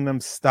time seeing them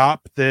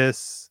stop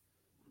this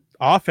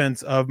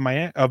offense of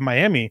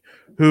Miami,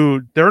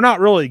 who they're not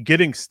really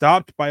getting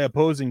stopped by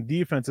opposing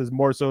defenses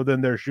more so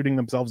than they're shooting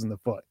themselves in the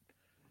foot.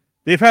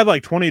 They've had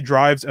 20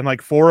 drives,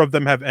 and 4 of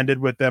them have ended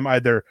with them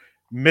either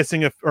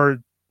missing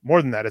or more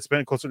than that. It's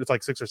been closer to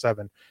 6 or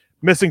 7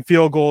 missing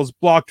field goals,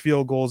 blocked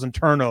field goals, and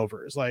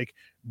turnovers.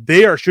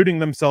 They are shooting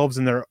themselves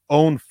in their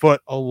own foot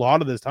a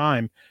lot of the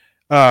time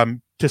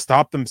to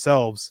stop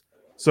themselves.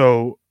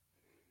 So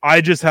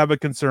I just have a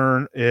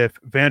concern if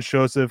Vance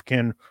Joseph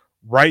can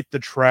right the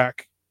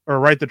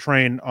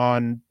train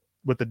on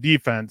with the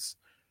defense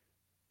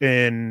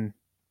in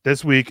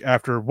this week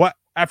after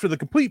the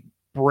complete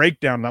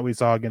breakdown that we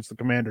saw against the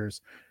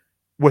Commanders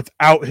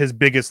without his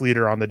biggest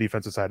leader on the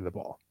defensive side of the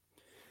ball.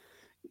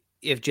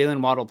 If Jalen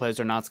Waddle plays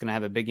or not, it's going to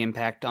have a big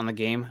impact on the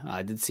game.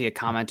 I did see a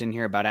comment in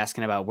here about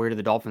asking about where do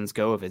the Dolphins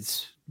go if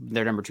it's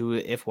their number 2,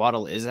 if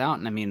Waddle is out.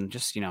 And I mean,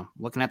 just,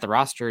 looking at the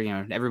roster,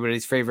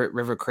 everybody's favorite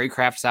River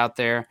Craycraft's out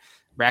there.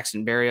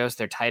 Braxton Berrios,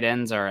 their tight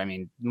ends are,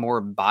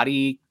 more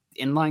body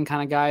inline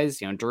kind of guys,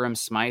 Durham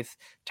Smythe,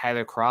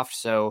 Tyler Kroft.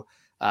 So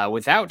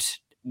without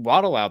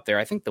Waddle out there,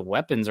 I think the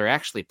weapons are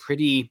actually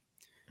pretty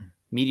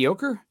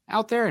mediocre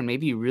out there. And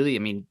maybe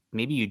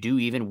maybe you do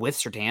even with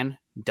Surtain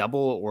double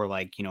or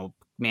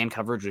man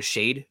coverage with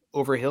shade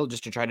over Hill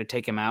just to try to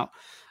take him out.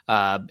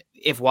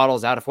 If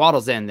Waddle's out, if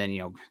Waddle's in,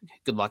 then,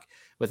 good luck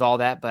with all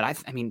that.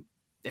 But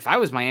if I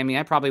was Miami,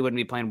 I probably wouldn't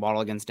be playing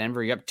Waddle against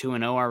Denver. You're up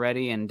 2-0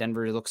 already, and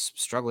Denver looks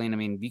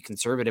struggling. Be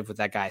conservative with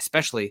that guy,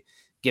 especially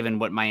given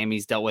what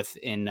Miami's dealt with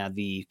in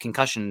the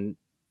concussion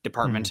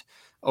department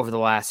over the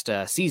last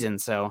season.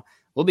 So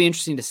will be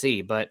interesting to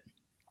see. But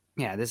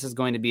yeah, this is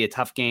going to be a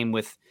tough game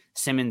with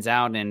Simmons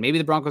out, and maybe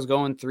the Broncos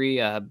go in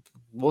 3.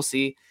 We'll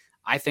see.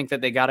 I think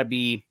that they got to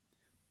be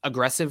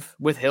aggressive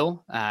with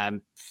Hill.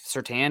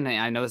 Surtain,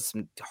 I know it's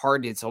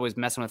hard. It's always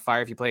messing with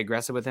fire if you play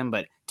aggressive with him,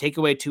 but take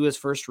away Tua's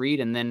first read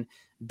and then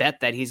bet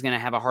that he's going to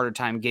have a harder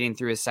time getting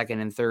through his second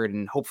and third,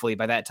 and hopefully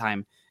by that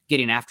time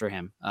getting after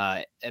him.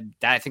 I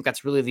think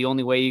that's really the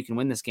only way you can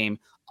win this game,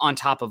 on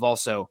top of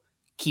also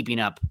keeping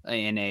up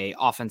in a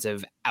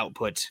offensive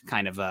output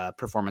kind of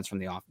performance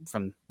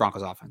from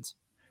Broncos offense.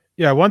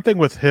 Yeah, one thing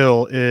with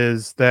Hill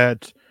is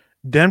that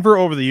Denver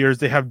over the years,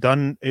 they have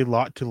done a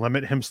lot to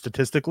limit him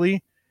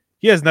statistically.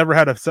 He has never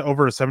had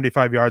over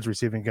 75 yards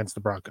receiving against the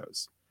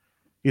Broncos.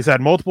 He's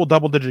had multiple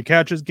double-digit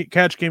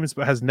catch games,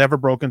 but has never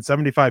broken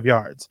 75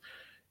 yards.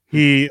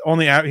 He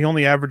only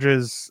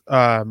averages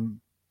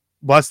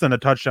less than a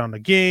touchdown a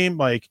game.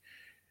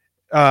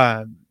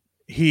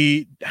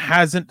 He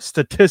hasn't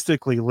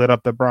statistically lit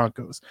up the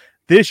Broncos.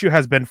 The issue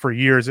has been for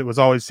years. It was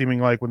always seeming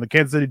like when the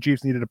Kansas City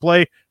Chiefs needed to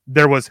play,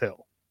 there was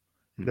Hill.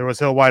 There was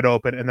Hill wide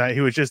open, and that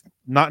he was just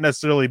not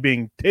necessarily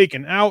being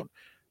taken out,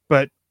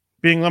 but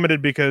being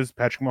limited because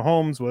Patrick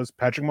Mahomes was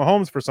Patrick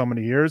Mahomes for so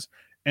many years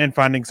and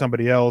finding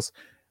somebody else.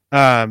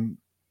 And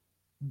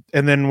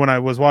then when I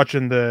was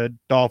watching the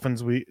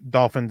Dolphins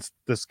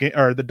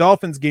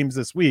games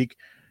this week,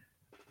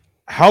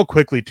 how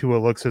quickly Tua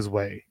looks his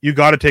way. You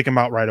got to take him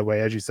out right away,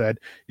 as you said.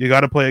 You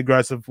got to play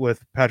aggressive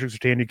with Patrick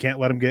Surtain. You can't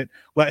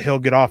let Hill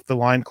get off the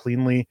line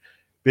cleanly,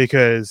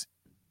 because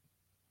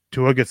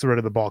Tua gets rid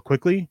of the ball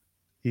quickly.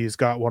 He's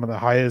got one of the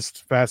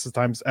highest, fastest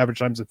times, average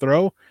times to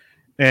throw,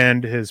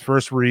 and his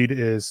first read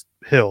is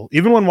Hill.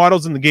 Even when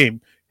Waddle's in the game,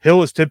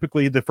 Hill is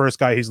typically the first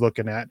guy he's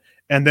looking at,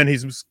 and then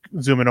he's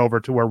zooming over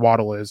to where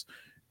Waddle is,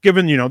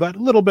 given, that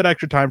little bit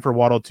extra time for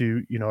Waddle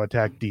to,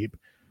 attack deep.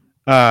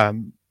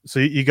 So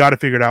you got to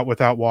figure it out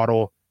without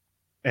Waddle.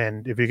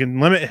 And if you can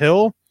limit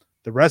Hill,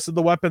 the rest of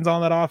the weapons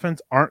on that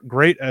offense aren't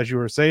great, as you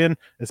were saying,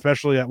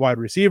 especially at wide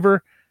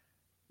receiver.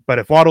 But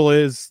if Waddle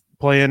is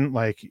playing,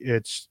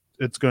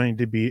 it's going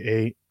to be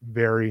a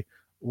very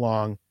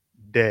long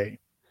day.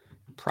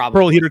 Probably.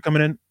 Pearl Heater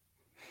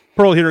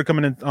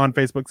coming in on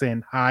Facebook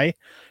saying hi.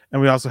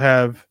 And we also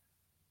have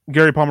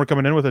Gary Palmer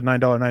coming in with a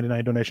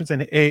 $9.99 donation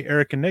saying, hey,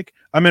 Eric and Nick,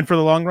 I'm in for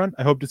the long run.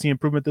 I hope to see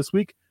improvement this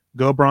week.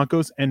 Go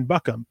Broncos and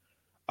buck 'em.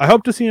 I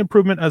hope to see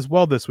improvement as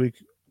well this week.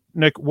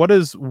 Nick, what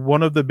is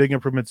one of the big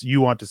improvements you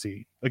want to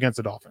see against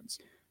the Dolphins?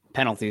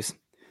 Penalties.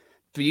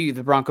 The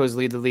Broncos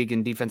lead the league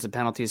in defensive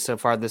penalties so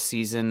far this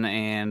season,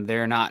 and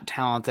they're not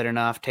talented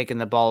enough, taking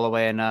the ball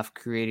away enough,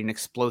 creating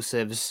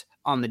explosives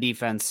on the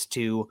defense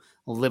to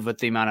live with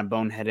the amount of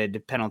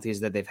boneheaded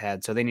penalties that they've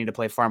had. So they need to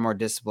play far more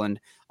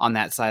disciplined on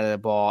that side of the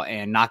ball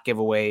and not give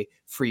away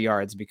free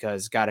yards,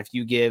 because, God, if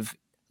you give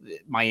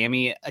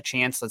Miami a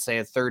chance, let's say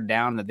a third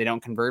down that they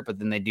don't convert, but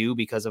then they do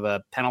because of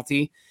a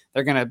penalty,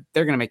 they're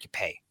gonna make you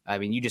pay. I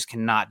mean, you just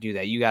cannot do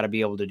that. You got to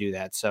be able to do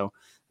that. So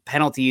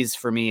penalties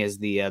for me is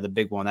the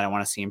big one that I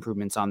want to see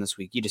improvements on this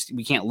week.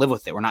 We can't live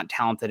with it. We're not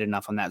talented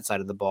enough on that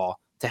side of the ball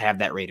to have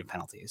that rate of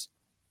penalties.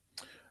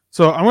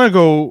 So I'm going to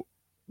go,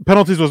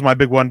 penalties was my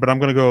big one, but I'm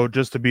going to go,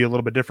 just to be a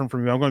little bit different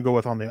from you, I'm going to go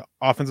with, on the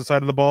offensive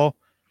side of the ball,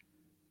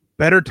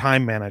 better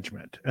time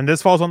management. And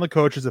this falls on the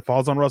coaches. It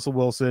falls on Russell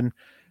Wilson.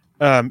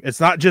 It's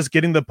not just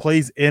getting the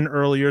plays in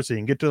earlier so you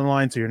can get to the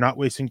line so you're not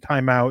wasting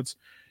timeouts.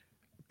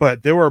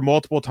 But there were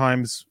multiple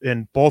times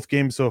in both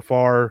games so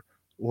far,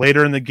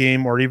 later in the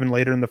game or even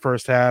later in the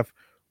first half,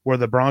 where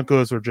the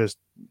Broncos were just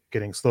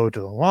getting slow to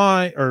the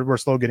line, or were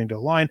slow getting to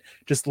the line,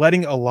 just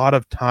letting a lot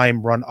of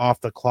time run off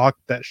the clock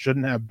that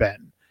shouldn't have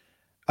been.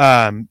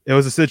 It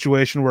was a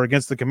situation where,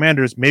 against the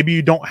Commanders, maybe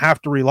you don't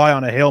have to rely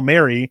on a Hail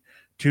Mary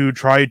to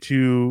try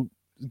to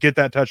get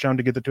that touchdown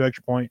to get the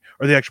extra point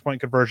or the extra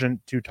point conversion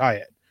to tie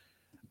it.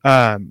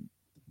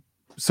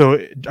 So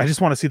I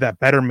just want to see that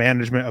better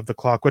management of the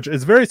clock, which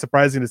is very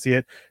surprising to see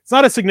it. It's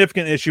not a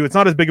significant issue. It's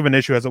not as big of an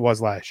issue as it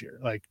was last year.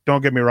 Like,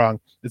 don't get me wrong.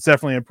 It's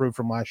definitely improved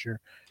from last year.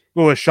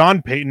 But with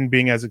Sean Payton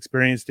being as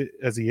experienced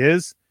as he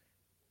is,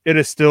 it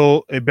is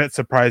still a bit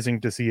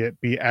surprising to see it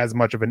be as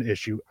much of an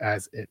issue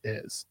as it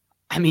is.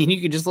 I mean,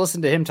 you could just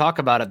listen to him talk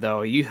about it,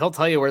 though. He'll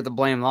tell you where the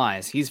blame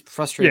lies. He's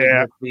frustrated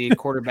with the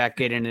quarterback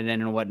getting it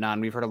in and whatnot.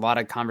 And we've heard a lot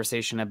of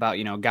conversation about,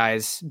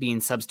 guys being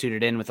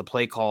substituted in with the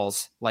play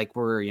calls like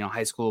we're,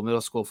 high school,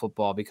 middle school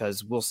football,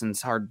 because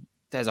Wilson's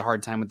has a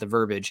hard time with the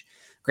verbiage.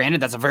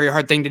 Granted, that's a very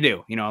hard thing to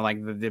do, like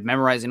the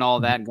memorizing all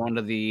of that, going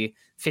to the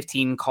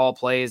 15 call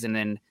plays, and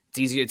then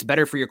it's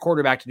better for your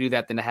quarterback to do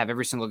that than to have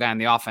every single guy on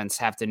the offense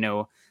have to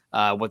know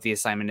what the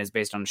assignment is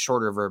based on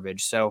shorter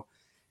verbiage. So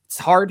it's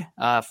hard,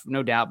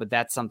 no doubt, but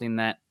that's something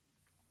that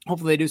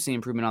hopefully they do see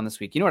improvement on this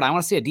week. You know what? I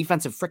want to see a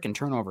defensive frickin'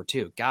 turnover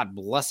too. God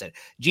bless it.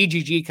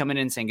 GGG coming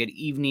in saying, good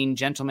evening,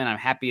 gentlemen. I'm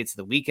happy it's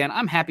the weekend.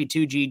 I'm happy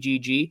too,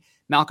 GGG.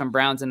 Malcolm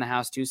Brown's in the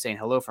house too, saying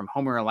hello from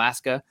Homer,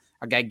 Alaska.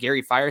 Our guy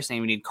Gary Fire saying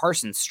we need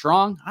Carson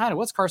Strong. I don't know,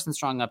 what's Carson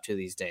Strong up to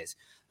these days?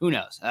 Who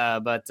knows?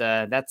 But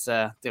that's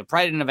the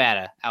Pride of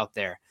Nevada out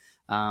there.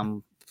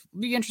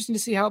 Be interesting to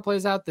see how it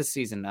plays out this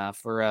season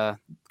for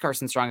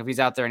Carson Strong, if he's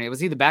out there. And was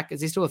he the back? Is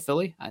he still a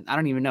Philly? I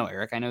don't even know,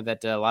 Eric. I know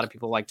that a lot of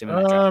people liked him in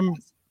that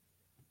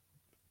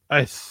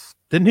draft.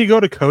 Didn't he go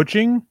to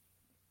coaching?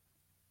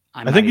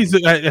 I think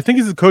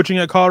he's coaching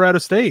at Colorado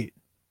State.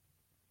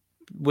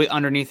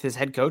 Underneath his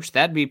head coach,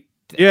 that'd be.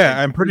 Yeah,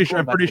 I'm pretty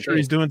sure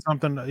he's doing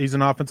something. He's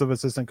an offensive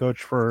assistant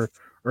coach or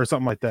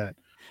something like that.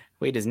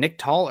 Wait, is Nick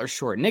tall or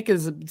short? Nick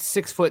is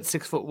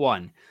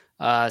 6'1".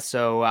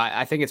 So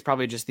I think it's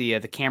probably just the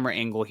camera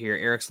angle here.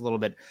 Eric's a little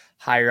bit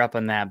higher up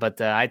on that, but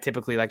I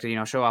typically like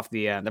to show off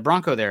the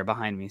Bronco there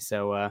behind me.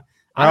 So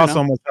I also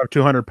almost have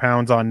 200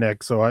 pounds on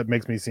Nick, so it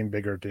makes me seem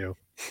bigger too.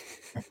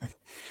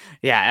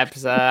 Yeah,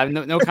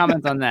 no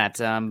comment on that.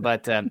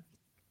 But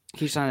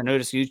he's trying to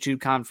notice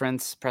YouTube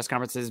press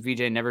conferences.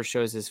 VJ never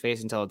shows his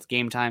face until it's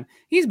game time.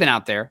 He's been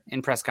out there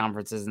in press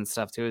conferences and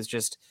stuff too. It's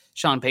just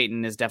Sean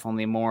Payton is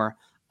definitely more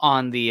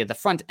on the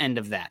front end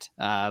of that.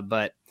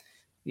 But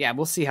yeah,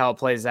 we'll see how it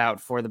plays out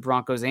for the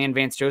Broncos and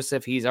Vance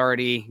Joseph. He's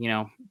already,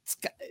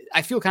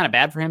 I feel kind of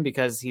bad for him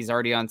because he's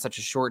already on such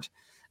a short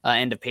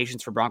end of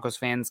patience for Broncos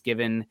fans,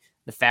 given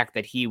the fact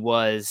that he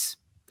was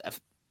a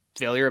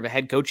failure of a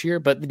head coach here.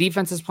 But the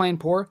defense is playing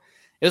poor.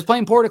 It was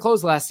playing poor to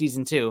close last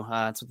season too.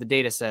 That's what the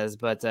data says,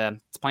 but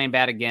it's playing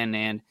bad again.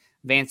 And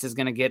Vance is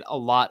going to get a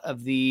lot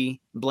of the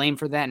blame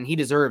for that. And he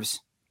deserves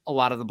a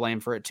lot of the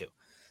blame for it too.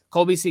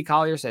 Colby C.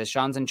 Collier says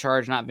Sean's in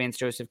charge, not Vance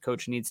Joseph.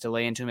 Coach needs to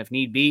lay into him if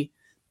need be.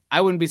 I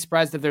wouldn't be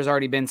surprised if there's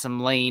already been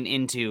some laying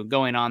into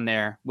going on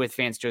there with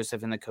Vance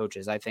Joseph and the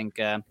coaches. I think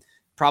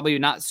probably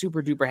not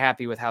super duper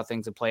happy with how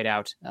things have played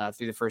out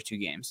through the first 2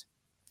 games.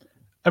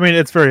 I mean,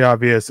 it's very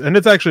obvious, and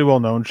it's actually well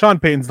known. Sean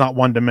Payton's not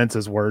one to mince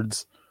his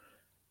words.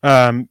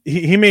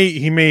 He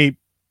may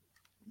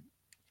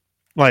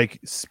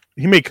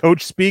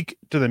coach speak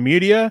to the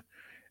media,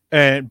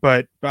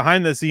 but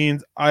behind the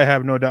scenes, I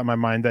have no doubt in my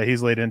mind that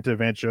he's laid into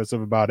Vance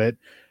Joseph about it.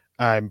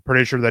 I'm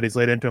pretty sure that he's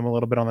laid into him a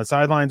little bit on the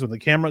sidelines when the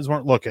cameras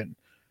weren't looking.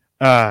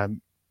 I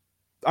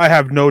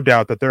have no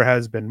doubt that there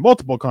has been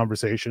multiple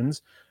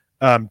conversations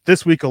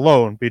this week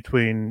alone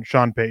between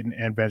Sean Payton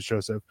and Vance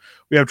Joseph.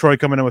 We have Troy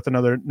coming in with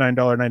another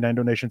 $9.99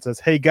 donation. Says,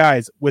 hey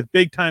guys, with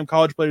big time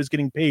college players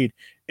getting paid,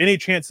 any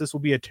chance this will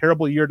be a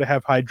terrible year to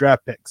have high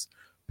draft picks?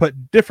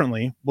 Put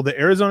differently, will the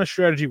Arizona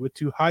strategy with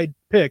 2 high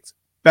picks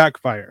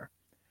backfire?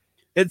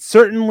 It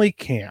certainly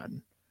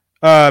can.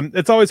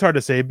 It's always hard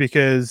to say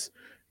because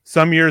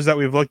some years that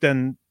we've looked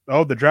and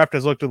the draft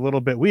has looked a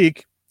little bit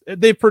weak.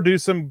 They've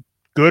produced some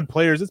good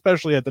players,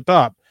 especially at the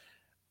top.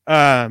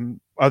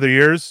 Other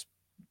years,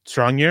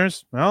 strong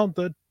years,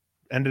 that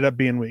ended up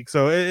being weak.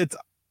 So it's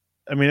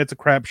a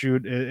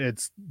crapshoot.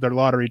 It's their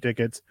lottery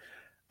tickets.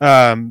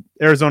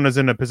 Arizona's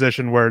in a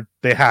position where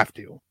they have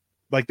to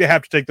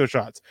take those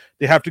shots.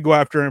 They have to go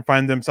after and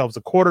find themselves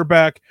a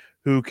quarterback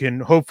who can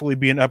hopefully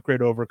be an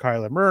upgrade over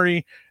Kyler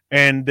Murray.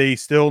 And they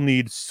still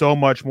need so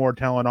much more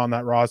talent on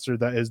that roster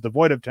that is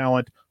devoid of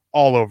talent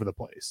all over the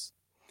place.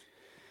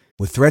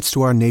 With threats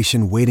to our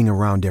nation waiting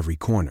around every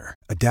corner,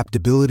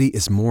 adaptability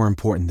is more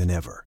important than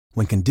ever.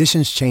 When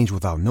conditions change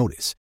without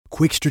notice,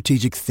 quick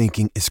strategic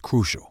thinking is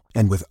crucial.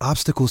 And with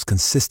obstacles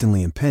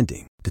consistently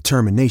impending,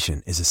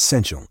 determination is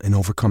essential in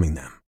overcoming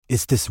them.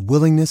 It's this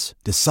willingness,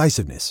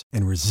 decisiveness,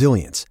 and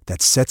resilience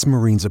that sets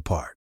Marines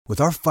apart.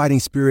 With our fighting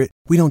spirit,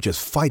 we don't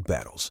just fight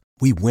battles,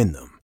 we win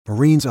them.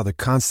 Marines are the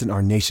constant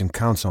our nation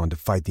counts on to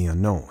fight the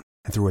unknown.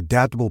 And through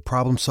adaptable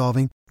problem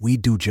solving, we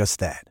do just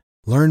that.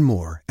 Learn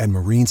more at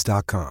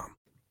Marines.com.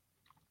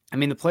 I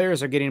mean, the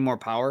players are getting more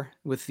power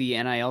with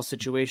the NIL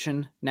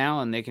situation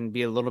now, and they can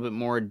be a little bit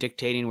more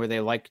dictating where they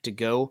like to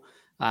go.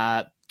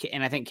 And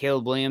I think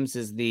Caleb Williams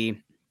is the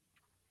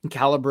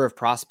caliber of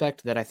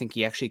prospect that I think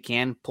he actually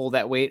can pull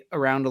that weight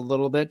around a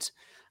little bit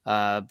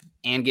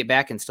and get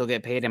back and still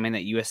get paid. I mean,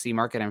 that USC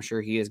market, I'm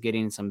sure he is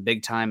getting some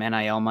big time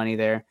NIL money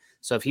there.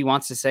 So if he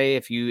wants to say,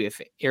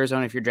 if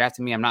Arizona, if you're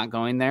drafting me, I'm not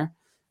going there,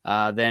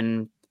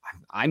 then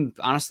I'm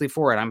honestly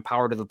for it. I'm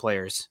power to the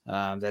players.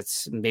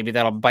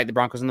 That'll bite the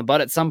Broncos in the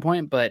butt at some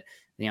point, but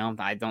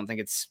I don't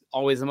think it's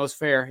always the most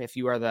fair. If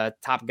you are the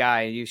top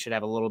guy, you should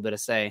have a little bit of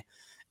say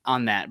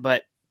on that.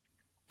 But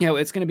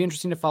it's going to be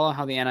interesting to follow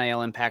how the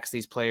NIL impacts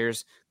these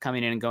players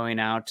coming in and going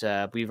out.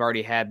 We've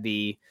already had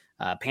the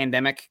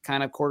pandemic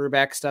kind of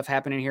quarterback stuff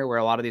happening here, where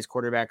a lot of these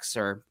quarterbacks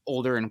are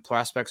older and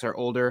prospects are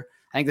older.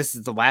 I think this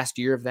is the last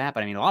year of that,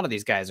 but I mean, a lot of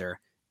these guys are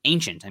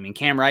ancient. I mean,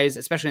 Cam Rising,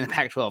 especially in the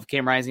Pac-12,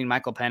 Cam Rising,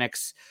 Michael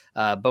Penix,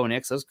 Bo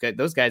Nix,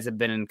 those guys have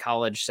been in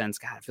college since,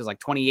 it feels like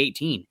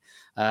 2018,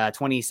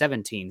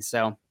 2017.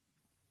 So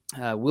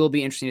will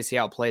be interesting to see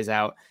how it plays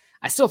out.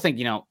 I still think,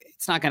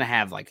 it's not going to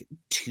have like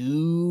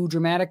too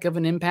dramatic of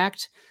an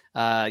impact.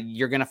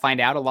 You're going to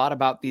find out a lot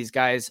about these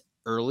guys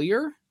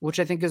earlier, which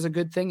I think is a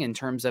good thing in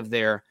terms of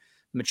their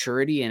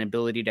maturity and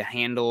ability to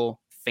handle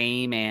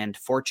fame and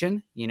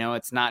fortune.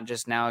 It's not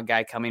just now a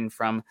guy coming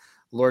from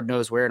Lord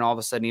knows where, and all of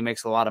a sudden he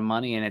makes a lot of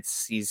money and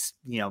he's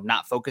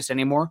not focused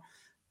anymore.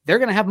 They're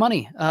going to have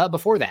money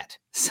before that.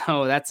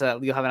 So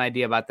you'll have an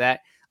idea about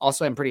that.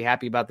 Also, I'm pretty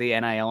happy about the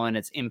NIL and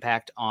its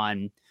impact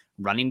on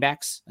running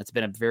backs. That's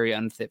been a very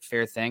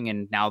unfair thing.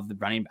 And now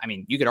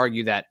you could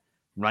argue that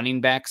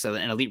running backs,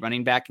 an elite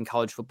running back in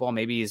college football,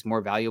 maybe is more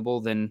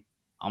valuable than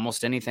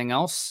almost anything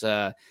else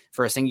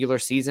for a singular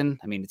season.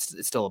 I mean, it's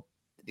still,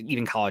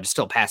 even college is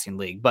still a passing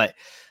league, but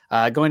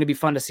going to be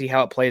fun to see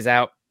how it plays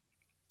out.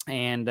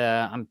 And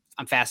I'm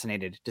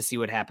fascinated to see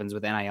what happens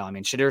with NIL. I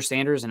mean, Shadur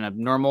Sanders in a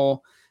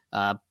normal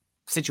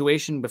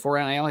situation before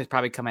NIL, he's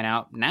probably coming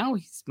out now.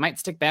 He might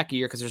stick back a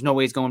year because there's no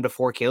way he's going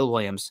before Caleb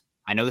Williams.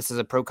 I know this is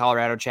a pro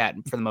Colorado chat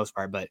for the most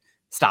part, but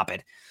stop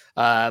it.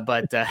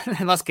 But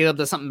unless Caleb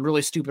does something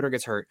really stupid or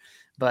gets hurt,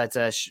 but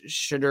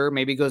Shadur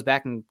maybe goes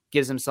back and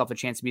gives himself a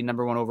chance to be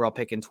number 1 overall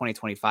pick in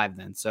 2025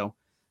 then. So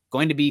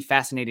going to be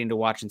fascinating to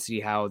watch and see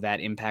how that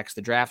impacts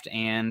the draft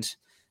and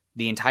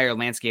the entire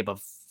landscape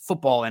of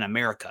football in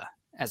America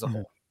as a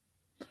whole.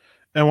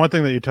 And one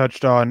thing that you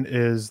touched on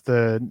is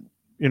the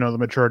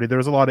maturity.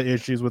 There's a lot of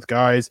issues with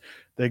guys.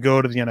 They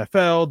go to the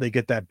NFL, they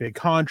get that big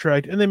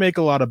contract, and they make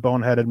a lot of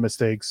boneheaded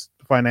mistakes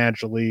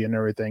financially and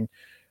everything.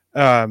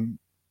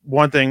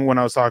 One thing when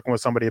I was talking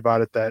with somebody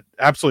about it that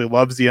absolutely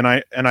loves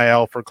the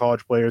NIL for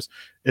college players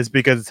is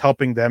because it's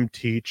helping them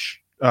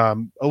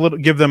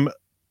give them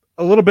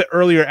a little bit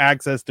earlier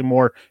access to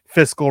more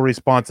fiscal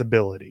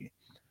responsibility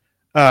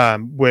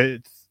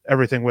with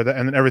everything with it,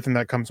 and then everything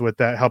that comes with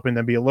that, helping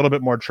them be a little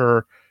bit more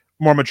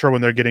mature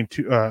when they're getting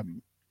to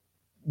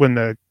when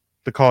the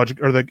the college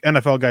or the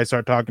NFL guys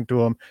start talking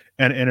to him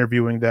and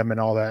interviewing them and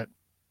all that.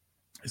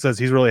 He says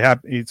he's really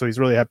happy. So he's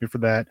really happy for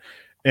that.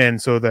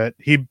 And so that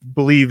he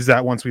believes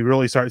that once we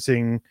really start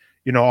seeing,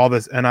 all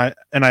this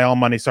NIL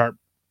money start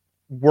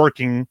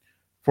working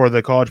for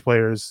the college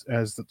players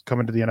as come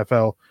into the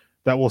NFL,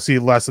 that we'll see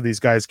less of these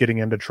guys getting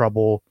into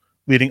trouble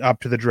leading up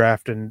to the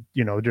draft and,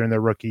 during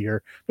their rookie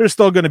year. There's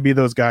still going to be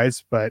those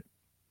guys, but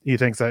he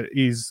thinks that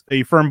he's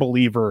a firm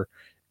believer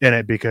in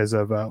it because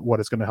of what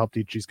it's going to help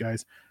teach these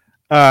guys.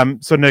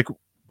 So Nick,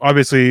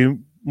 obviously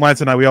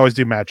Lance and I, we always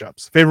do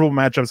matchups, favorable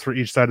matchups for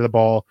each side of the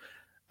ball.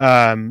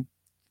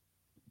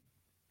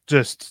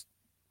 Just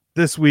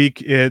this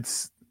week,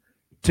 it's,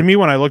 to me,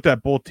 when I looked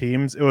at both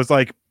teams, it was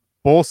like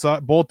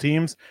both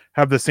teams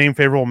have the same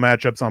favorable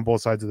matchups on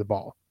both sides of the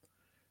ball.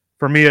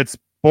 For me, it's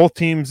both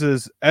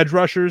teams' edge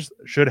rushers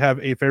should have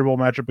a favorable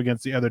matchup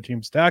against the other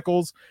team's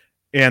tackles,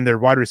 and their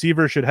wide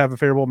receivers should have a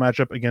favorable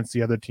matchup against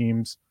the other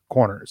team's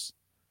corners.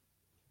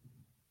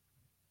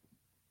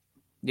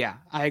 Yeah,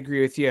 I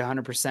agree with you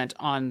 100%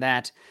 on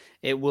that.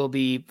 It will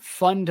be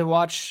fun to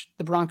watch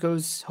the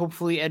Broncos.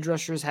 Hopefully, edge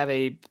rushers have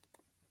a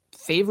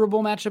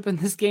favorable matchup in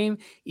this game,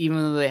 even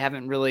though they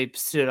haven't really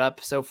stood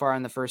up so far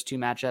in the first two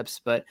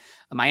matchups. But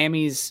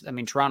Miami's,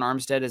 Teron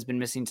Armstead has been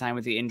missing time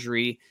with the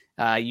injury.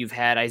 You've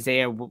had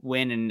Isaiah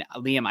Wynn and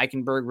Liam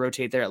Eichenberg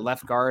rotate there at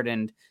left guard,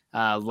 and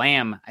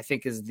Lamb, I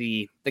think, is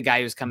the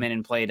guy who's come in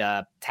and played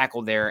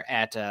tackle there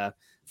at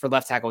for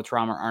left tackle.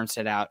 Teron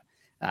Armstead out.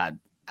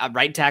 At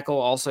right tackle,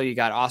 also you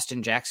got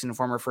Austin Jackson,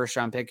 former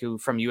first-round pick who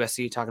from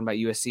USC, talking about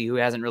USC, who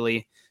hasn't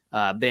really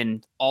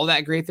been all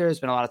that great there. There's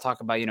been a lot of talk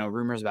about,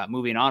 rumors about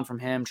moving on from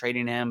him,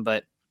 trading him,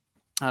 but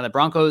the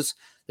Broncos,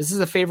 this is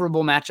a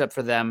favorable matchup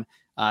for them.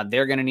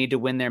 They're going to need to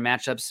win their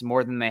matchups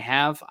more than they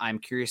have. I'm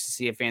curious to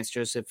see if Vance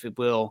Joseph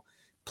will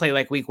play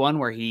like week one,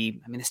 where they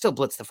still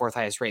blitz the fourth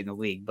highest rate in the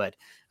league, but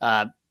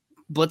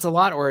blitz a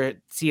lot, or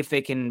see if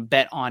they can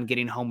bet on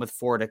getting home with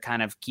 4 to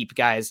kind of keep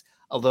guys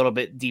a little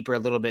bit deeper, a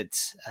little bit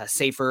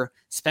safer,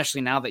 especially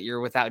now that you're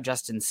without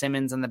Justin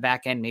Simmons on the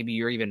back end. Maybe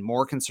you're even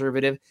more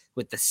conservative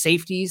with the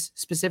safeties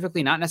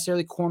specifically, not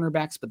necessarily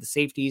cornerbacks, but the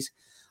safeties.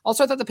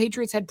 Also, I thought the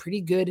Patriots had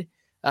pretty good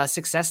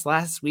success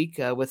last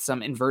week with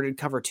some inverted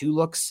cover 2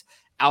 looks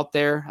out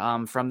there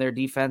from their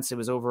defense. It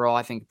was overall,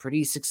 I think,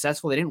 pretty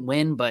successful. They didn't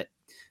win, but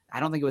I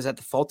don't think it was at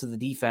the fault of the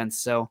defense.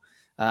 So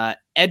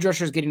edge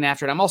rushers getting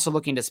after it. I'm also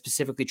looking to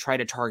specifically try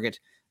to target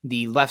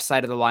the left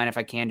side of the line if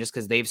I can, just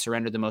because they've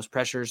surrendered the most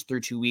pressures through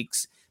 2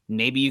 weeks.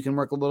 Maybe you can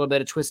work a little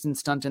bit of twist and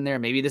stunt in there.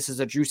 Maybe this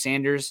is a Drew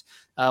Sanders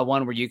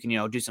one where you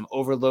can, do some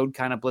overload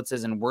kind of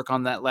blitzes and work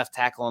on that left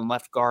tackle and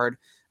left guard.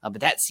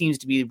 But that seems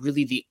to be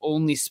really the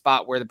only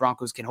spot where the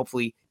Broncos can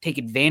hopefully take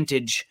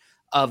advantage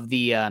of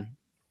the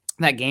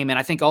that game. And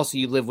I think also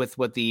you live with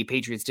what the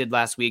Patriots did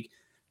last week.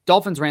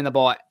 Dolphins ran the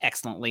ball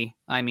excellently.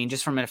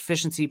 Just from an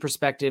efficiency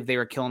perspective, they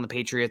were killing the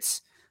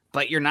Patriots,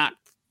 but you're not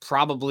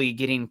probably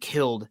getting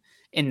killed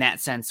in that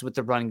sense with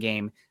the run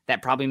game.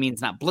 That probably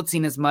means not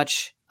blitzing as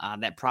much.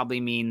 That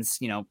probably means,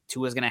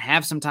 Tua's going to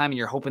have some time and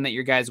you're hoping that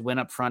your guys win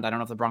up front. I don't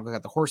know if the Broncos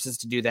got the horses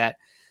to do that,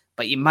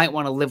 but you might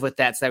want to live with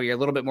that so that you're a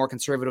little bit more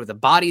conservative with the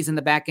bodies in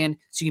the back end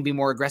so you can be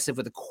more aggressive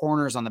with the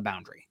corners on the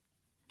boundary.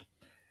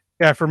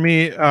 Yeah, for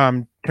me,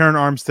 Teron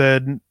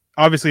Armstead,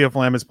 obviously if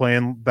Lamb is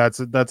playing, that's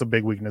a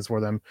big weakness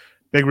for them.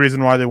 Big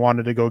reason why they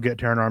wanted to go get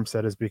Teron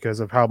Armstead is because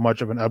of how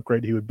much of an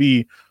upgrade he would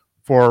be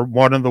for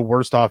one of the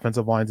worst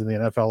offensive lines in the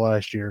NFL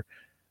last year.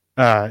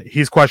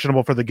 He's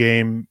questionable for the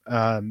game.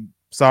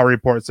 Saw a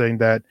report saying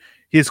that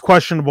he's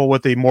questionable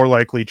with a more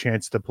likely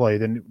chance to play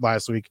than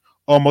last week.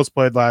 Almost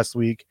played last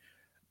week.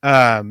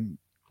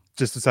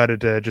 Just decided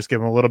to just give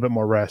him a little bit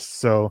more rest.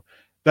 So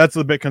that's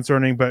a bit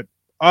concerning. But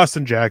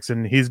Austin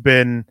Jackson, he's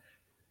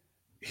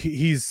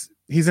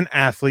an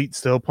athlete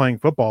still playing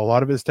football. A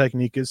lot of his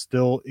technique is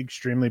still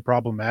extremely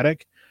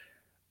problematic.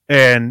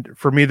 And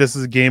for me, this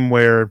is a game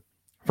where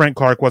Frank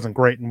Clark wasn't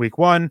great in week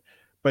 1,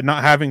 but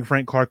not having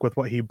Frank Clark with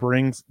what he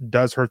brings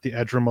does hurt the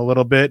edge room a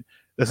little bit.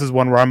 This is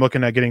one where I'm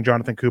looking at getting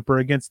Jonathan Cooper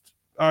against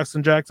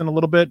Austin Jackson a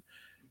little bit,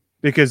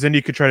 because then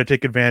you could try to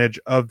take advantage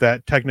of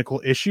that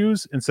technical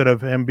issues instead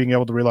of him being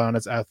able to rely on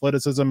his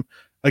athleticism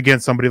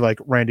against somebody like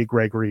Randy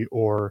Gregory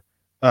or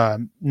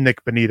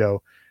Nick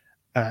Benito.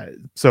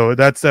 So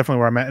that's definitely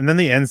where I'm at. And then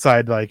the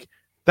inside, like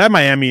that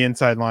Miami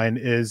inside line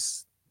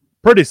is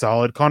pretty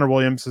solid. Connor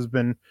Williams has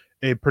been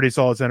a pretty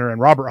solid center, and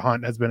Robert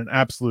Hunt has been an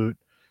absolute,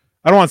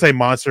 I don't want to say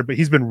monster, but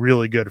he's been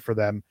really good for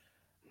them.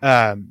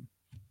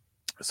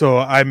 So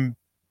I'm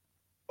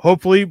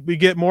hopefully we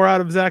get more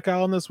out of Zach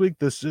Allen this week.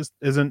 This just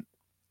isn't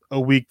a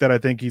week that I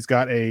think he's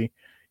got a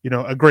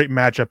great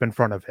matchup in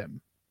front of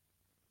him.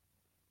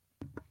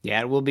 Yeah,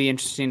 it will be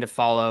interesting to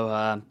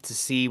follow to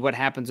see what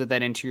happens with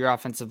that interior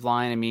offensive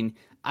line.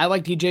 I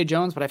like DJ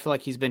Jones, but I feel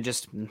like he's been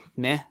just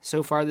meh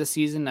so far this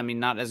season.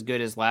 Not as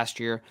good as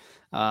last year.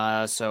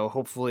 So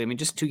hopefully,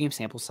 just 2-game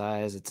sample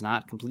size. It's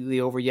not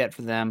completely over yet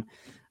for them.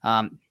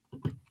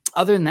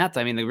 Other than that,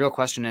 the real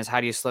question is,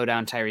 how do you slow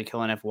down Tyreek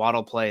Hill? And if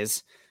Waddle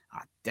plays,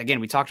 again,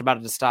 we talked about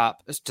it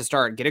to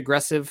start, get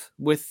aggressive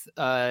with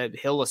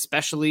Hill,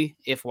 especially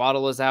if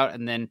Waddle is out,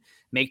 and then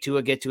make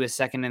Tua get to his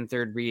second and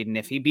third read. And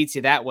if he beats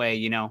you that way,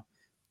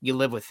 you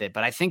live with it.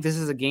 But I think this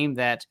is a game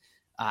that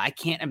I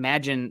can't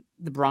imagine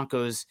the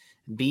Broncos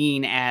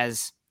being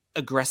as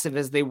aggressive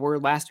as they were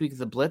last week of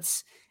the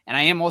blitz. And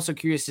I am also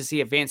curious to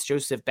see if Vance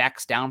Joseph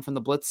backs down from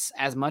the blitz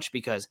as much,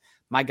 because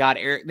my God,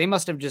 Eric, they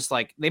must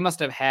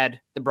have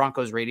had the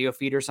Broncos radio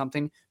feed or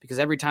something, because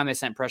every time they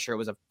sent pressure, it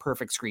was a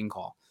perfect screen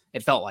call.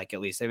 It felt like, at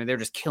least. I mean, they're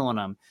just killing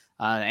them.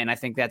 And I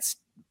think that's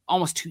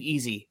almost too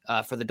easy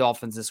for the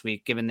Dolphins this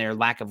week, given their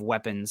lack of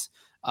weapons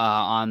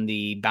on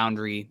the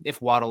boundary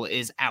if Waddle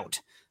is out.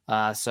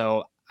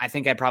 So I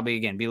think I'd probably,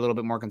 again, be a little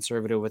bit more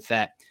conservative with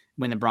that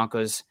when the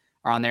Broncos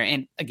are on there.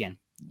 And again,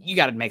 you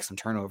got to make some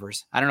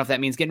turnovers. I don't know if that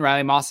means getting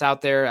Riley Moss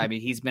out there. I mean,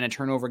 he's been a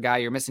turnover guy.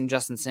 You're missing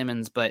Justin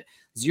Simmons, but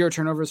 0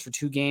 turnovers for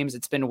 2 games.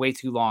 It's been way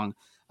too long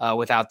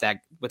without those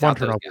guys.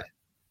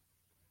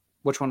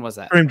 Which one was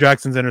that? Kareem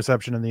Jackson's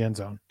interception in the end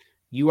zone.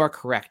 You are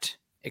correct.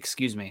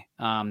 Excuse me.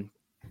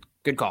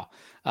 Good call.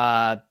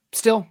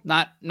 Still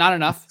not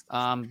enough.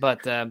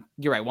 But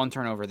you're right. 1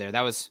 turnover there.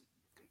 That was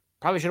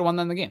probably should have won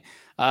them the game.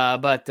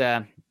 But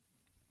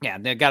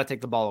they got to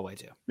take the ball away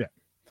too. Yeah.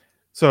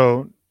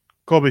 So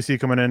Colby C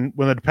coming in.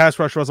 When the pass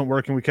rush wasn't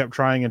working, we kept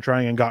trying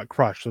and got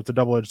crushed. So it's a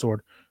double-edged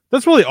sword.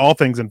 That's really all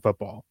things in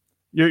football.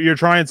 You're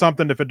trying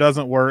something. If it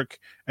doesn't work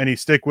and you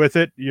stick with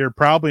it, you're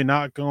probably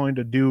not going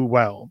to do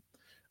well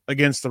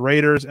against the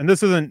Raiders. And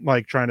this isn't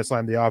like trying to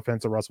slam the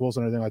offense or Russ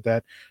Wilson or anything like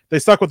that. They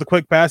stuck with the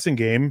quick passing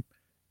game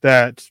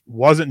that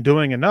wasn't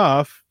doing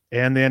enough,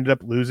 and they ended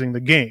up losing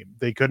the game.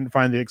 They couldn't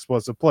find the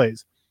explosive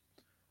plays.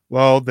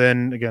 Well,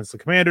 then against the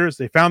Commanders,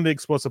 they found the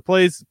explosive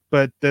plays,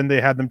 but then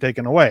they had them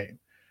taken away,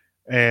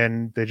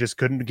 and they just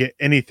couldn't get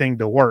anything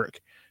to work.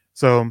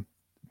 So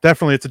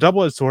definitely it's a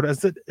double-edged sword,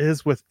 as it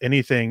is with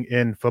anything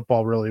in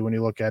football, really, when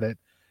you look at it.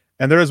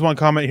 And there is one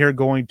comment here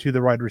going to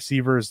the wide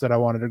receivers that I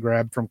wanted to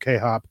grab from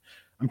K-Hop.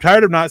 I'm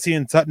tired of not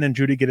seeing Sutton and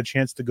Judy get a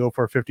chance to go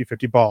for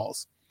 50-50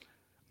 balls.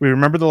 We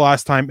remember the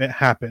last time it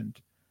happened.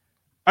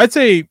 I'd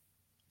say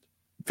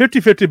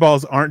 50-50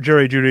 balls aren't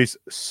Jerry Judy's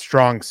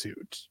strong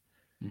suit.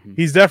 Mm-hmm.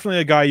 He's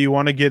definitely a guy you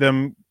want to get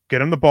him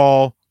the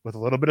ball with a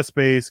little bit of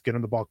space, get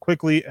him the ball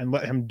quickly, and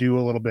let him do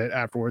a little bit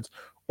afterwards,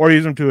 or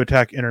use him to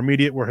attack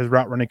intermediate where his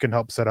route running can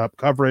help set up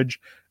coverage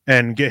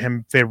and get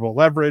him favorable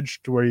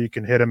leverage to where you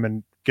can hit him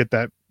and get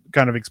that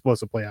kind of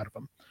explosive play out of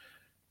him.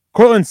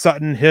 Cortland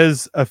Sutton,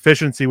 his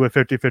efficiency with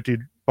 50-50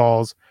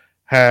 balls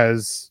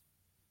has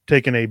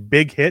taken a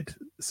big hit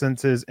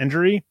since his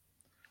injury.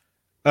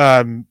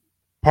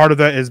 Part of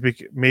that is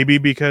maybe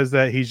because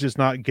that he's just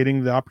not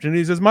getting the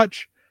opportunities as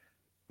much,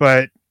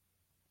 but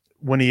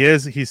when he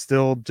is, he's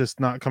still just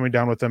not coming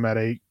down with them at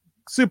a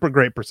super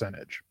great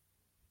percentage.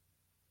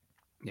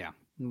 Yeah,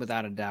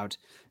 without a doubt.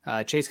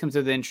 Chase comes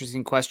with an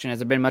interesting question. Has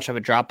there been much of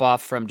a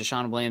drop-off from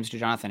Deshaun Williams to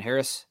Jonathan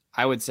Harris?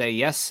 I would say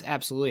yes,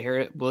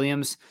 absolutely.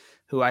 Williams,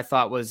 who I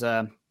thought was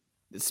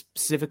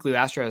specifically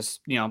last year, was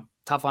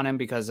tough on him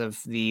because of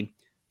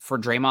for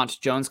Draymond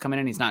Jones coming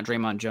in. He's not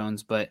Draymond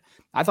Jones, but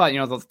I thought,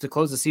 to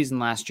close the season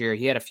last year,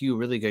 he had a few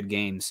really good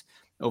games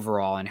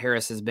overall, and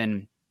Harris has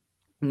been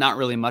not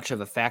really much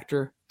of a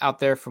factor out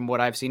there from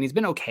what I've seen. He's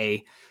been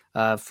okay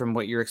from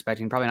what you're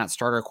expecting, probably not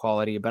starter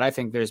quality, but I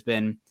think there has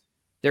been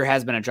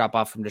a drop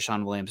off from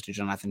Deshaun Williams to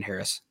Jonathan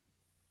Harris.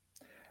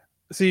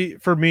 See,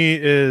 for me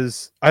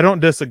I don't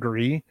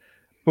disagree,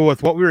 but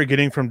with what we were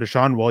getting from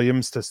Deshaun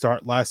Williams to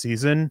start last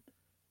season,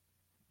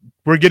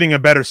 we're getting a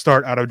better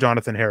start out of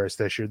Jonathan Harris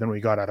this year than we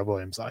got out of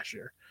Williams last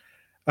year.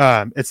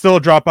 It's still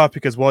a drop off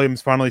because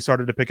Williams finally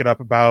started to pick it up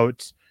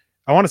about,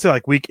 I want to say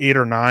like week 8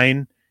 or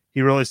 9.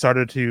 He really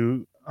started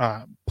to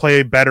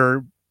play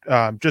better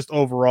just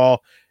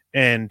overall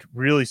and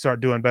really start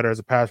doing better as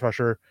a pass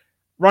rusher.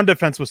 Run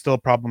defense was still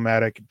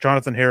problematic.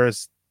 Jonathan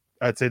Harris,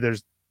 I'd say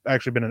there's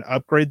actually been an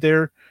upgrade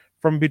there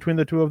from between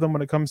the two of them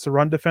when it comes to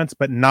run defense,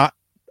 but not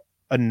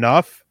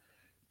enough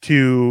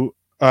to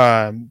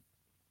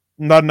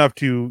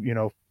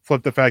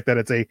flip the fact that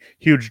it's a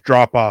huge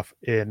drop off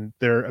in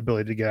their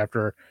ability to get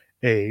after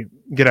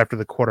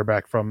the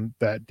quarterback from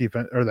that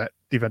defense or that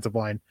defensive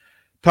line.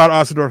 Todd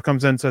Osendorf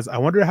comes in and says, I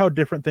wonder how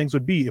different things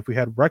would be if we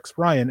had Rex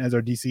Ryan as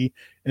our DC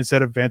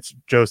instead of Vance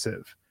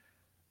Joseph.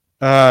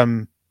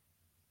 There's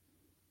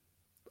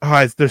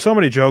so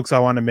many jokes I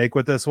want to make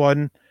with this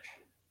one.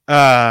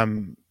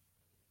 I'll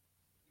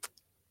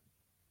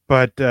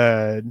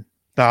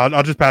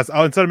just pass.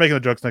 Instead of making the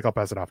jokes, Nick, I'll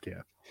pass it off to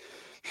you.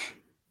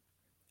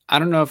 I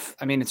don't know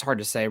it's hard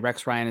to say.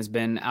 Rex Ryan has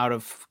been out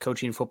of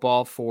coaching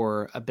football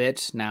for a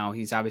bit now.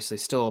 He's obviously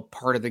still a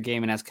part of the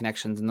game and has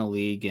connections in the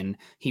league, and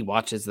he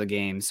watches the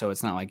game. So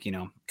it's not like,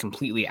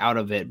 completely out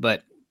of it,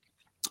 but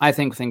I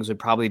think things would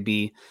probably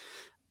be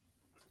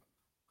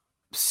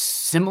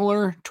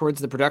similar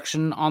towards the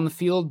production on the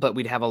field, but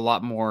we'd have a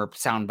lot more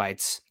sound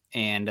bites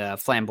and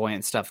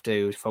flamboyant stuff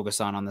to focus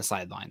on the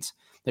sidelines.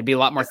 There'd be a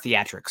lot more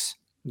theatrics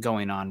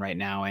going on right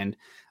now. And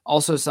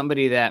also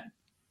somebody that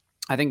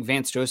I think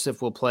Vance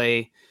Joseph will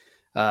play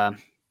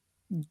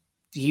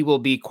he will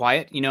be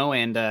quiet,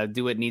 and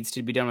do what needs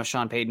to be done with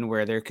Sean Payton,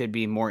 where there could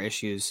be more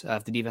issues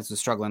if the defense was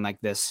struggling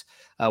like this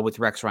with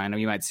Rex Ryan.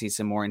 You might see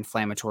some more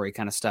inflammatory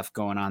kind of stuff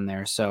going on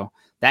there. So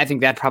I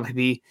think that'd probably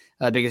be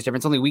the biggest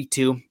difference. Only week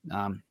 2,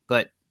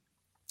 but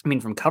I mean,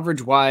 from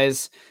coverage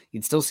wise,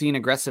 you'd still see an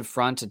aggressive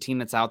front, a team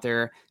that's out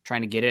there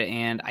trying to get it.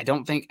 And I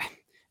don't think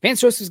Vance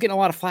Joseph's getting a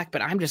lot of flack,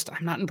 but I'm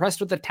not impressed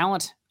with the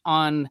talent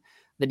on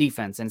the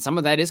defense. And some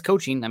of that is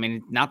coaching. I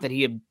mean, not that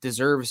he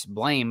deserves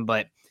blame,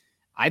 but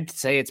I'd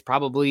say it's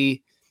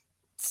probably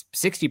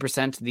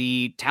 60%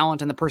 the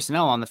talent and the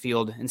personnel on the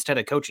field instead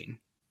of coaching.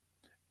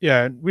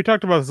 Yeah, we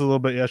talked about this a little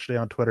bit yesterday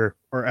on Twitter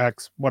or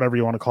X, whatever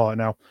you want to call it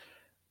now.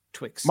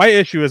 Twix. My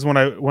issue is when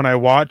I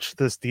watch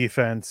this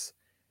defense,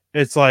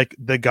 it's like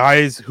the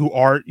guys who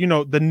are,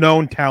 the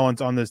known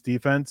talents on this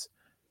defense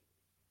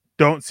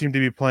don't seem to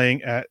be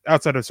playing at,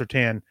 outside of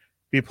Surtain,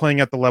 be playing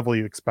at the level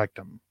you expect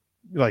them,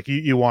 like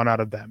you want out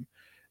of them.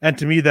 And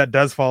to me, that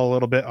does fall a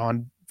little bit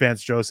on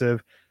Vance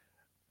Joseph.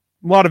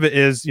 A lot of it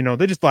is,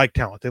 they just lack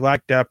talent. They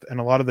lack depth, and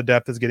a lot of the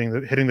depth is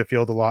hitting the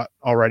field a lot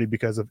already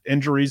because of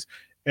injuries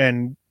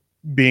and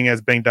being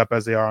as banged up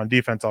as they are on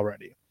defense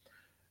already.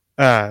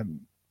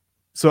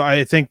 So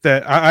I think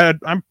that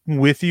I'm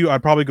with you.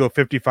 I'd probably go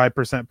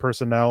 55%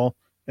 personnel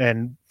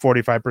and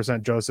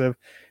 45% Joseph,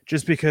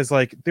 just because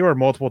there were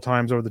multiple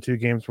times over the 2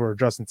 games where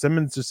Justin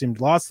Simmons just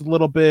seemed lost a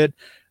little bit.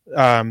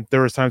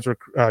 There was times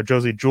where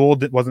Josie Jewell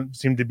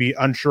seemed to be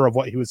unsure of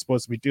what he was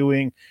supposed to be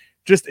doing.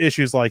 Just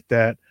issues like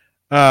that.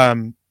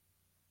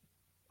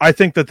 I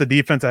think that the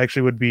defense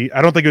actually would be,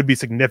 I don't think it would be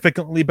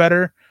significantly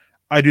better.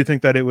 I do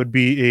think that it would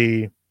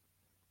be a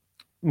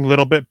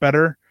little bit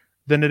better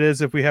than it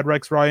is if we had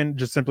Rex Ryan,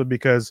 just simply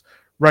because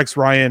Rex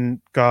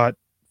Ryan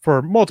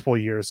for multiple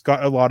years,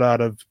 got a lot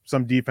out of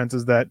some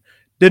defenses that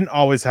didn't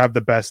always have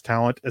the best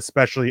talent,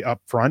 especially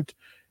up front,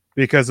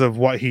 because of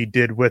what he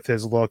did with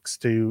his looks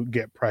to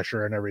get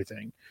pressure and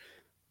everything.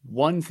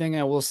 One thing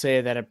I will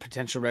say that a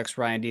potential Rex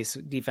Ryan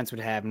defense would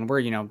have, and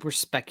we're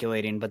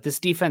speculating, but this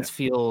defense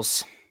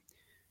feels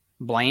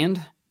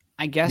bland,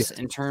 I guess,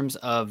 in terms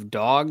of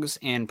dogs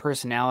and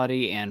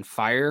personality and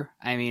fire.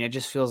 I mean, it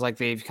just feels like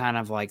they've kind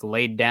of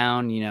laid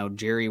down,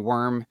 Jerry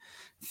Worm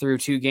through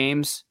 2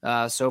 games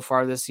so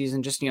far this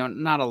season. Just,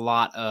 not a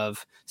lot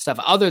of stuff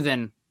other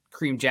than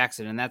Kareem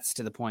Jackson. And that's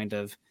to the point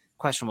of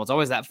questionable. It's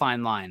always that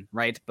fine line,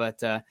 right?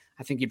 But I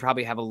think you'd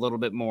probably have a little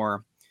bit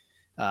more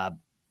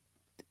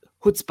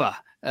chutzpah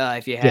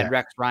if you had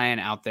Rex Ryan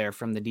out there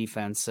from the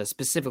defense,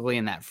 specifically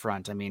in that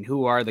front. I mean,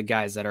 who are the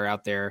guys that are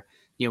out there?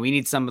 We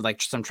need some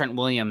Trent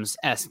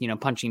Williams-esque,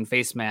 punching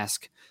face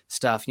mask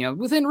stuff,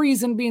 within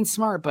reason, being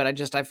smart. But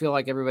I feel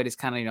like everybody's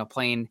kind of,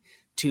 playing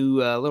a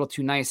little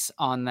too nice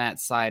on that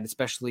side,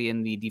 especially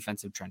in the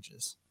defensive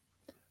trenches.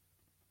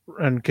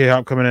 And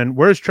K-Hop coming in.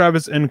 Where's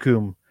Travis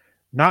Nkum?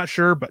 Not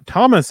sure, but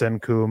Thomas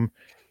Nkum,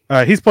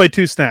 he's played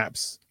 2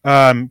 snaps,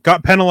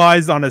 got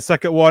penalized on his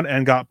second one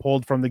and got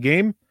pulled from the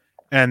game.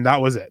 And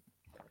that was it.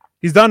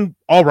 He's done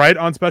all right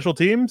on special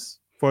teams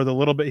for the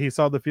little bit he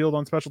saw the field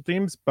on special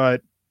teams,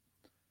 but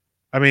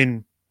I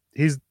mean,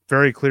 he's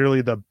very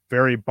clearly the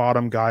very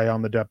bottom guy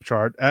on the depth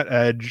chart at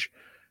edge.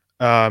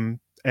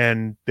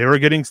 And they were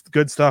getting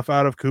good stuff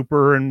out of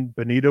Cooper and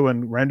Benito,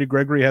 and Randy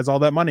Gregory has all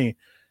that money.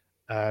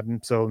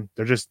 So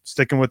they're just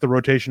sticking with the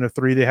rotation of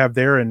 3 they have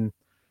there. And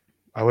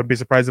I would be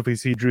surprised if we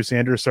see Drew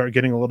Sanders start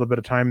getting a little bit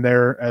of time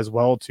there as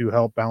well to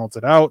help balance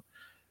it out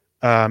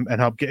and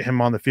help get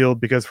him on the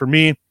field. Because for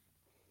me,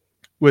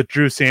 with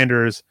Drew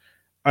Sanders,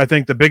 I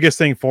think the biggest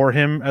thing for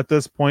him at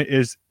this point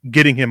is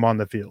getting him on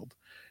the field.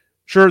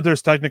 Sure,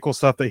 there's technical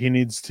stuff that he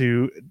needs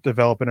to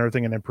develop and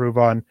everything and improve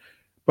on.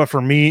 But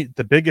for me,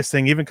 the biggest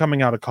thing, even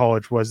coming out of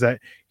college, was that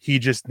he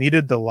just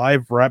needed the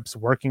live reps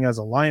working as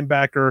a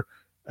linebacker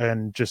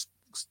and just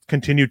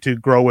continue to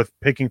grow with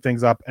picking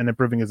things up and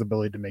improving his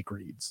ability to make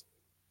reads.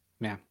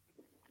 Yeah,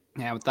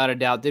 without a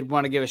doubt. Did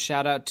want to give a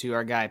shout out to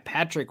our guy,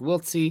 Patrick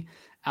Wiltsey,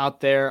 out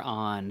there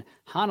on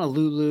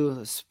Honolulu,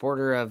 the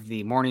supporter of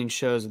the morning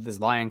shows with his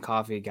Lion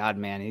Coffee. God,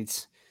 man,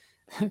 he's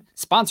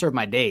sponsor of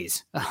my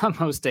days,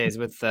 most days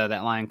with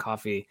that Lion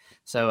Coffee.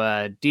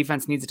 So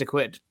defense needs to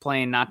quit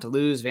playing not to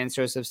lose. Vance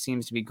Joseph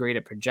seems to be great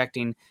at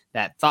projecting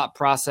that thought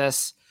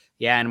process.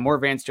 Yeah, and more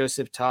Vance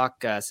Joseph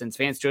talk. Since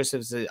Vance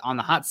Joseph's on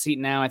the hot seat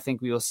now, I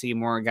think we will see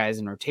more guys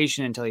in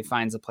rotation until he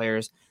finds the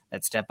players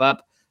that step up.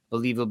 I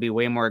believe he'll be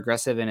way more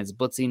aggressive in his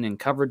blitzing and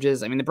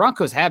coverages. I mean, the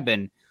Broncos have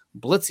been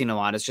blitzing a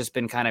lot. It's just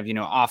been kind of,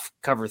 off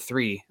cover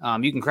 3.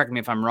 You can correct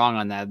me if I'm wrong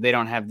on that. I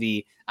don't have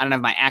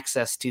my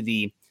access to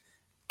the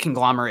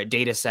conglomerate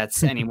data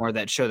sets anymore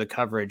that show the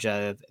coverage.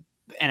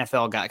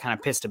 NFL got kind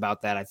of pissed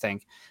about that, I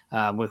think,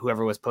 with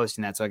whoever was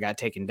posting that, so it got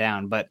taken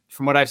down. But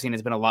from what I've seen,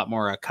 it's been a lot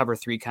more cover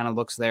 3 kind of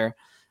looks there.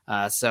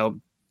 So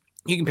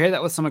you compare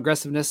that with some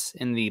aggressiveness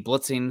in the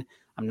blitzing.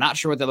 I'm not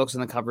sure what that looks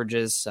in the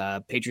coverages.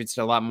 Patriots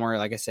did a lot more,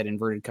 like I said,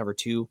 inverted cover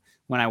 2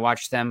 when I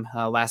watched them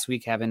last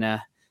week, having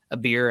a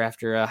beer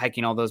after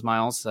hiking all those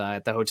miles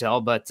at the hotel.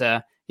 But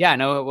yeah, I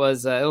know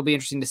it'll be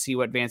interesting to see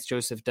what Vance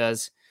Joseph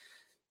does.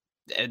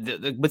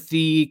 with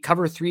the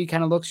cover 3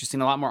 kind of looks, you're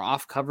seeing a lot more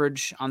off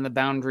coverage on the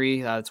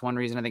boundary. That's one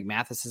reason I think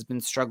Mathis has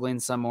been struggling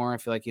some more. I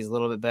feel like he's a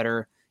little bit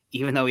better,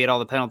 even though he had all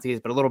the penalties,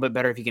 but a little bit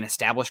better if he can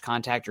establish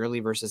contact early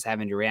versus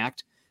having to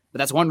react. But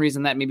that's one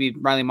reason that maybe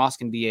Riley Moss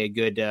can be a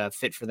good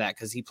fit for that,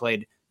 because he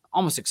played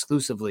almost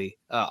exclusively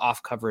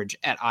off coverage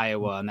at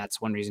Iowa, and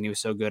that's one reason he was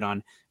so good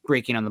on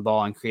breaking on the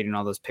ball and creating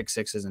all those pick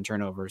sixes and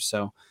turnovers.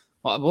 So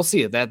we'll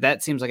see.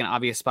 That seems like an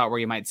obvious spot where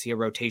you might see a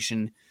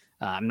rotation.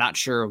 I'm not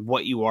sure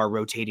what you are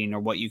rotating or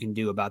what you can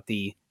do about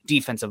the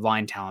defensive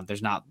line talent.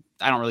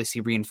 I don't really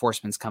see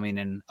reinforcements coming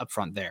in up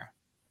front there.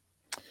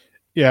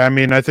 Yeah, I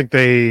mean, I think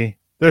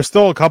there's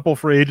still a couple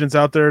free agents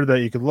out there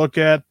that you could look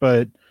at,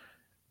 but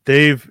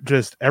they've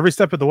just, every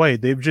step of the way,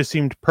 they've just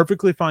seemed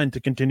perfectly fine to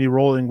continue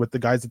rolling with the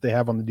guys that they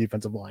have on the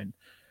defensive line.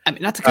 I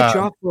mean, not to cut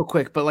you off real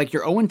quick, but like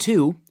you're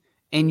 0-2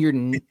 and you're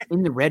in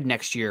the red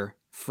next year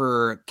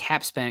for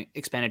cap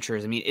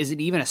expenditures. I mean, is it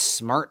even a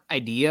smart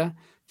idea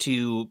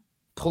to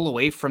pull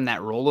away from that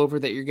rollover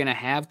that you're going to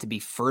have to be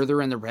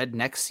further in the red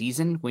next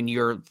season when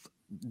you're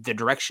the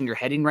direction you're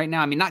heading right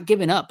now? I mean, not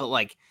giving up, but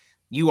like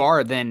you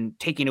are then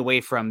taking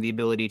away from the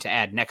ability to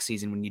add next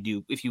season when you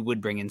do, if you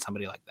would bring in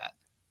somebody like that.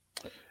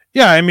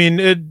 Yeah. I mean,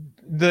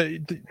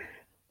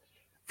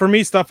 for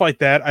me, stuff like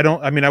that,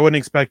 I wasn't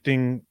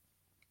expecting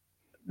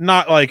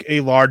not like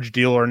a large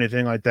deal or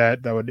anything like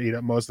that would eat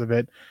up most of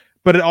it,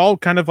 but it all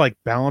kind of like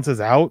balances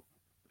out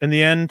in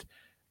the end.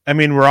 I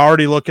mean, we're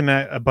already looking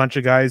at a bunch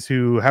of guys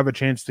who have a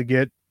chance to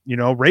get,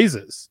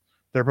 raises,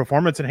 their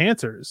performance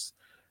enhancers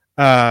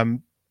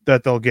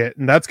that they'll get.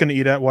 And that's going to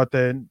eat at what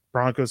the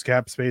Broncos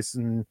cap space,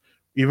 and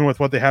even with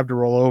what they have to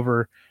roll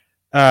over.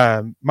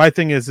 My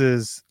thing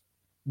is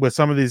with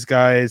some of these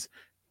guys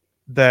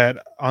that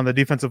on the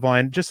defensive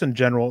line, just in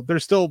general, they're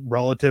still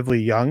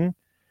relatively young.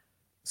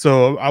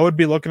 So I would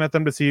be looking at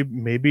them to see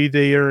maybe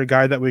they are a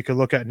guy that we could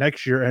look at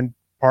next year and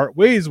part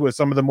ways with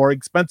some of the more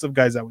expensive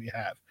guys that we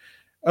have.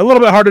 A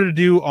little bit harder to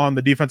do on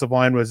the defensive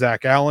line with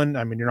Zach Allen.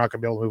 I mean, you're not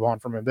going to be able to move on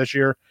from him this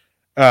year.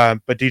 But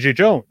DJ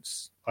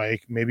Jones,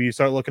 like maybe you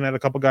start looking at a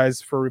couple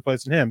guys for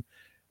replacing him.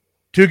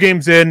 2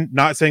 games in,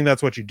 not saying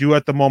that's what you do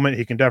at the moment.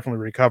 He can definitely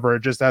recover.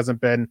 It just hasn't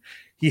been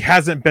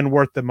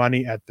worth the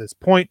money at this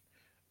point,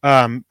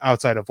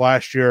 outside of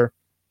last year.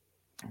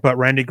 But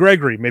Randy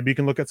Gregory, maybe you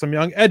can look at some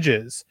young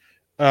edges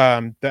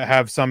that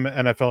have some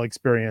NFL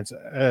experience,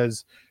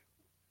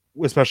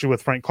 especially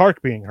with Frank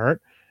Clark being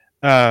hurt.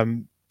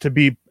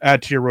 To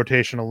add to your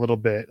rotation a little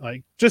bit,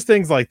 like just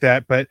things like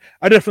that. But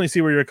I definitely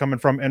see where you're coming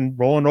from, and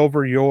rolling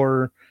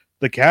over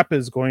the cap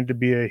is going to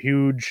be a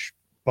huge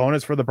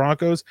bonus for the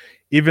Broncos,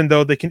 even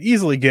though they can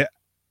easily get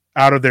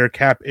out of their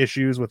cap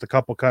issues with a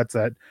couple cuts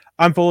that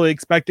I'm fully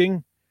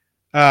expecting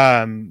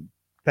to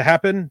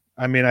happen.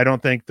 I mean, I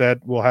don't think that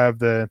we'll have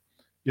the,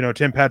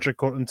 Tim Patrick,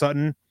 Courtland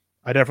Sutton.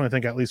 I definitely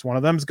think at least one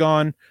of them's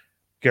gone.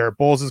 Garrett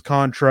Bowles'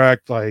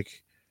 contract,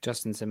 like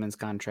Justin Simmons'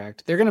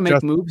 contract. They're going to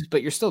make moves,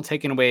 but you're still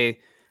taking away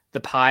the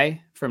pie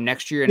from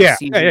next year in a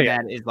season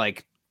that is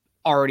like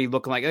already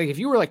looking like if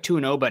you were like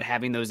 2-0 but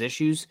having those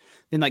issues,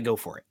 then like go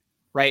for it,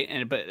 right?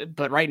 And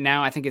but right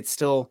now I think it's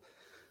still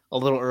a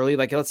little early.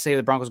 Like let's say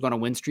the Broncos go on a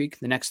win streak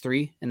the next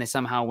 3 and they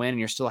somehow win, and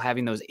you're still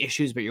having those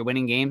issues, but you're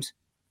winning games.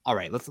 All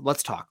right,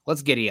 let's talk.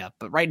 Let's giddy up.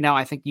 But right now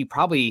I think you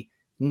probably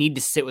need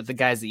to sit with the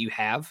guys that you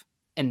have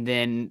and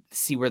then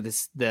see where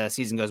the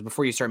season goes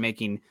before you start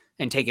making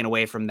and taking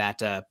away from that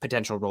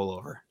potential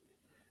rollover.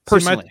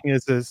 Personally,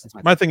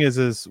 my thing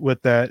is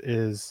with that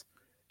is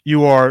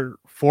you are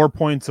 4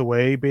 points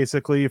away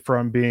basically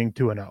from being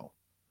 2-0,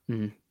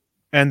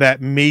 and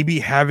that maybe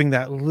having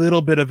that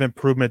little bit of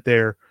improvement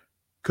there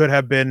could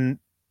have been,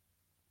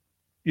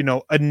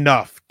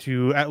 enough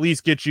to at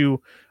least get you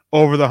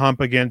over the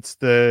hump against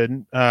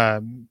the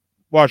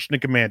Washington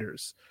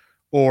Commanders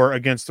or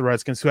against the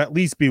Redskins, to at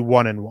least be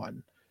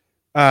 1-1.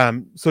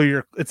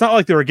 So it's not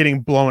like they were getting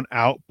blown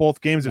out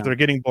both games. If they're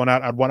getting blown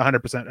out, I'd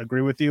 100%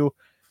 agree with you.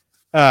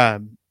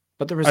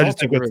 But the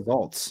results are the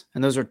results,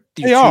 and those are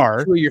two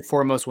of your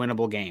 4 most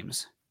winnable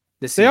games.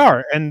 They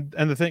are, and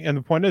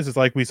the point is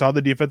like we saw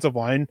the defensive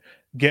line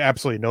get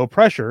absolutely no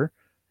pressure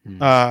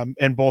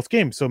in both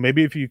games. So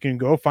maybe if you can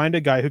go find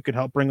a guy who can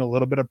help bring a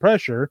little bit of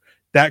pressure,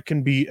 that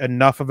can be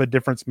enough of a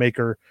difference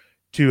maker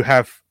to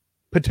have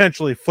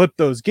potentially flip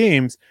those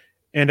games,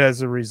 and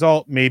as a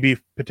result, maybe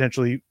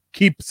potentially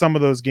keep some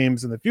of those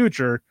games in the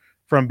future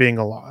from being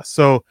a loss.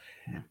 So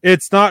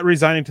it's not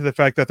resigning to the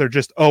fact that they're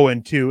just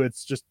 0-2.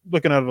 It's just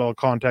looking at all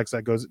context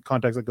that goes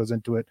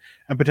into it,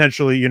 and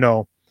potentially,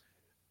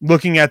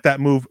 looking at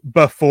that move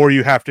before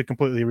you have to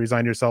completely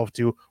resign yourself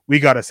to, we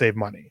got to save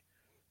money.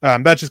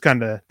 That's just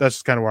kind of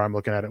where I'm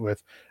looking at it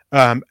with.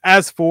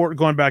 As for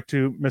going back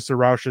to Mr.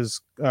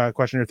 Roush's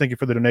question here, thank you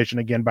for the donation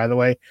again, by the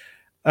way.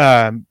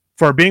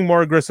 For being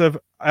more aggressive,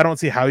 I don't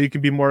see how you can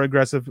be more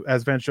aggressive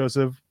as Vance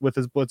Joseph with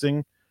his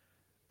blitzing.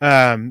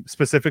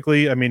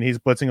 Specifically, I mean, he's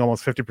blitzing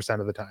almost 50%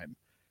 of the time,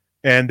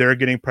 and they're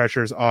getting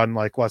pressures on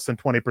like less than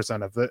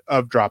 20%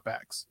 of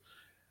dropbacks.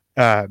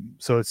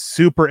 So it's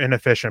super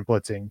inefficient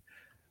blitzing.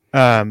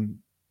 And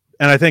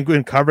I think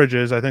in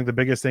coverages, I think the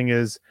biggest thing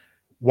is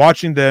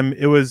watching them,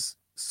 it was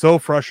so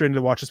frustrating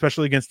to watch,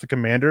 especially against the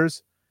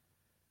Commanders.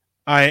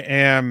 I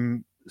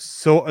am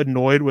so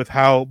annoyed with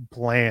how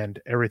bland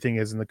everything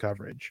is in the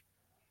coverage.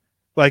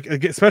 Like,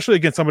 especially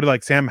against somebody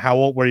like Sam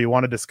Howell, where you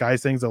want to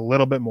disguise things a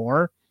little bit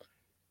more.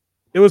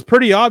 It was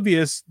pretty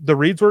obvious. The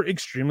reads were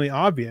extremely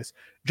obvious.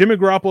 Jimmy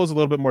Garoppolo is a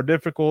little bit more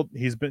difficult.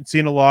 He's been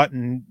seen a lot,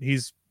 and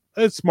he's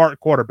a smart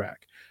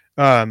quarterback.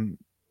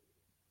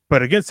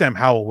 But against Sam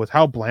Howell, with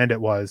how bland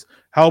it was,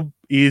 how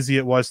easy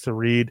it was to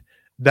read,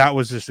 that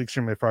was just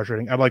extremely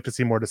frustrating. I'd like to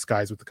see more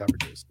disguise with the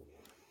coverages.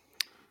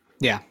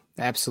 Yeah,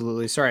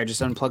 absolutely. Sorry, I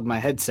just unplugged my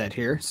headset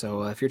here.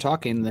 So if you're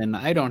talking, then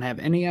I don't have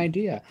any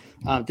idea.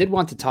 Did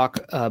want to talk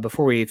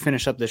before we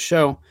finish up the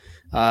show,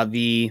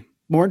 the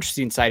more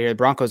interesting side here, the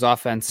Broncos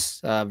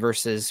offense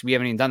versus, we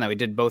haven't even done that. We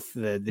did both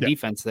the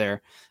defense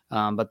there,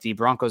 but the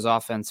Broncos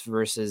offense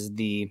versus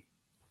the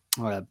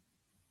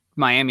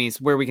Miami's,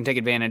 where we can take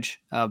advantage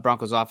of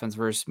Broncos offense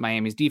versus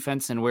Miami's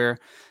defense, and where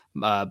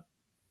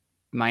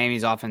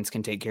Miami's offense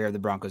can take care of the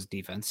Broncos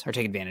defense or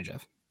take advantage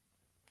of.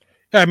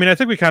 Yeah, I mean, I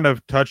think we kind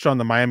of touched on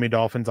the Miami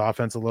Dolphins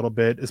offense a little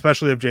bit,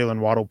 especially if Jalen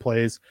Waddle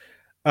plays.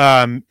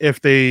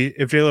 If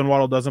Jalen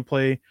Waddle doesn't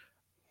play,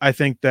 I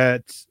think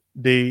that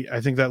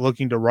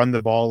looking to run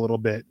the ball a little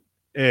bit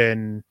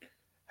and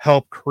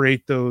help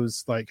create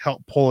those, like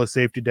help pull a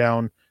safety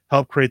down,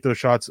 help create those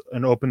shots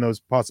and open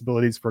those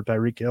possibilities for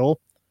Tyreek Hill.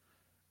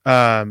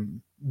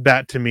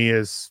 That to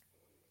me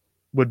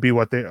would be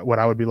what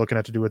I would be looking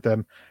at to do with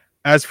them.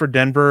 As for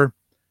Denver,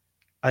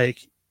 I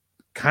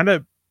kind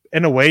of,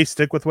 in a way,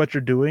 stick with what you're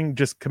doing.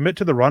 Just commit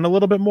to the run a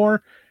little bit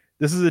more.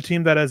 This is a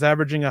team that is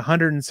averaging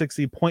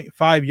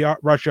 160.5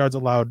 rush yards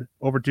allowed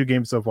over 2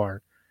 games so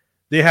far.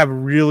 They have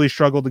really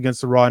struggled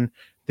against the run.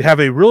 They have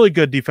a really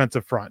good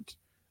defensive front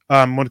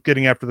when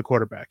getting after the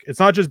quarterback. It's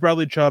not just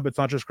Bradley Chubb. It's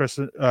not just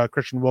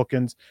Christian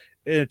Wilkins.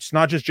 It's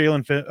not just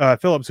Jalen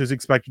Phillips, who's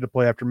expected to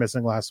play after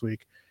missing last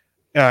week.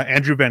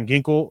 Andrew Van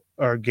Ginkel,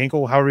 or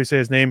Ginkel, however you say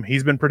his name,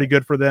 he's been pretty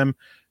good for them.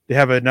 They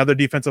have another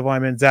defensive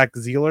lineman, Zach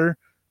Zeeler,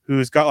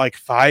 who's got like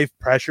 5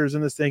 pressures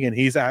in this thing, and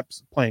he's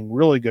playing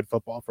really good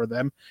football for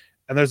them.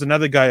 And there's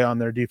another guy on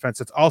their defense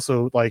that's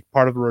also like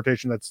part of the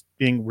rotation that's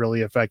being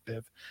really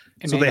effective.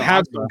 Emmanuel so they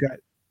have Ogbah. some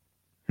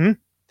guy.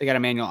 They got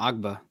Emmanuel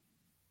Ogbah.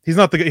 He's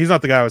not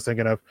the guy I was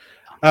thinking of.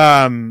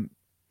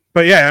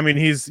 But yeah, I mean,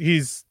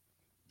 he's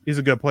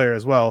a good player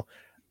as well.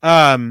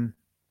 I'll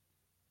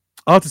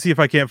have to see if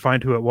I can't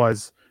find who it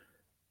was.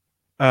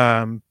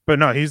 But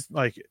no, he's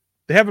like,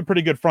 they have a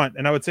pretty good front,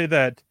 and I would say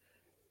that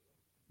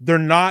they're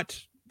not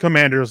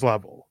Commanders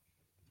level.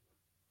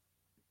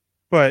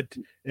 But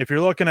if you're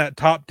looking at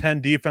top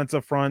 10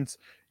 defensive fronts,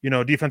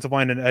 defensive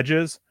line and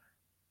edges,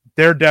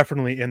 they're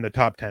definitely in the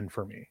top 10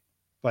 for me.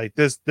 Like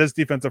this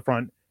defensive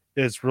front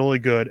is really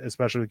good,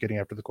 especially with getting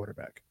after the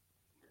quarterback.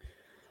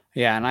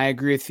 Yeah, and I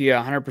agree with you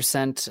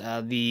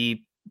 100%.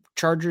 The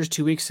Chargers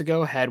 2 weeks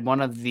ago had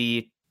one of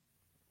the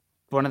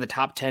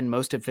top 10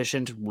 most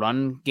efficient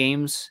run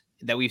games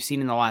that we've seen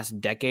in the last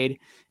decade,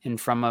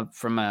 and from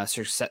a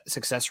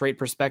success rate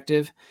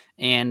perspective,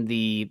 and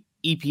the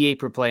EPA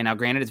per play. Now,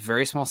 granted, it's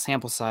very small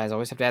sample size. I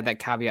always have to add that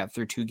caveat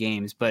through 2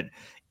 games, but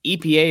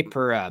EPA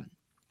per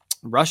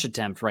rush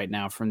attempt right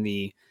now from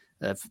the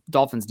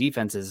Dolphins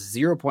defense is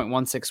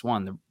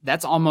 0.161.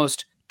 That's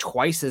almost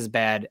twice as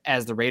bad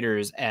as the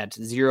Raiders at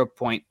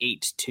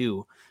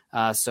 0.82.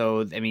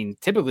 So, I mean,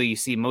 typically you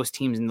see most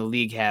teams in the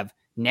league have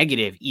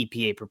negative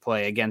EPA per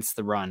play against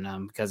the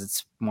run because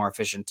it's more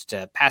efficient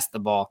to pass the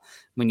ball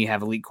when you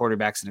have elite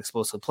quarterbacks and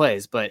explosive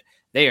plays. But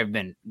they have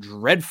been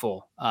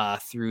dreadful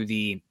through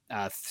the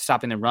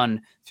stopping the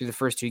run through the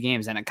first 2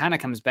 games. And it kind of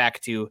comes back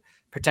to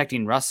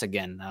protecting Russ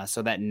again.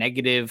 So that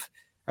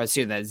that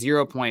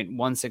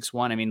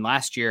 0.161, I mean,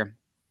 last year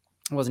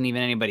wasn't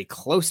even anybody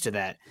close to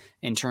that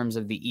in terms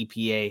of the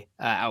EPA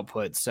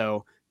output.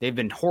 So they've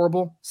been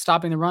horrible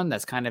stopping the run.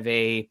 That's kind of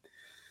a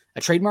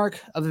trademark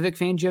of the Vic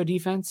Fangio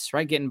defense,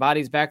 right? Getting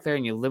bodies back there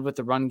and you live with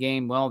the run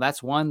game. Well,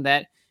 that's one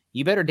that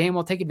you better damn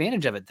well take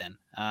advantage of it then.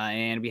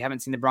 And we haven't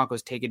seen the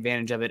Broncos take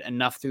advantage of it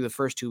enough through the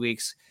first 2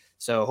 weeks.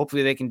 So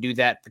hopefully they can do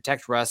that,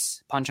 protect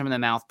Russ, punch him in the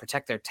mouth,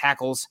 protect their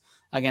tackles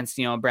against,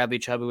 Bradley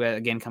Chubb, who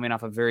again, coming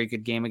off a very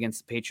good game against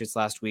the Patriots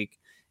last week,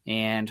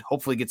 and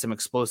hopefully get some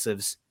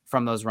explosives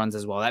from those runs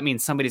as well. That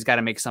means somebody's got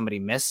to make somebody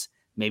miss.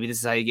 Maybe this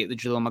is how you get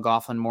Jaleel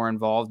McLaughlin more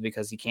involved,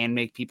 because he can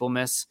make people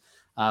miss.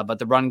 But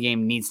the run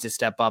game needs to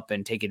step up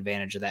and take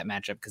advantage of that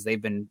matchup, because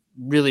they've been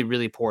really,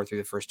 really poor through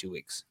the first 2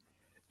 weeks.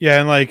 Yeah,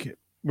 and like we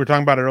were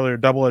talking about it earlier,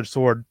 double-edged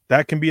sword.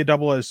 That can be a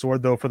double-edged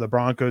sword, though, for the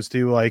Broncos,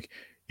 too. Like,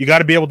 you got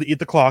to be able to eat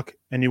the clock,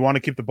 and you want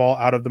to keep the ball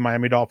out of the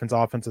Miami Dolphins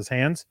offense's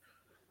hands.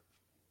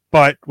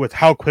 But with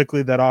how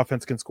quickly that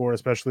offense can score,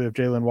 especially if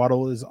Jalen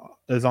Waddle is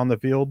on the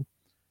field,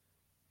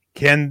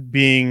 can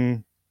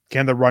the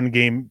run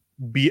game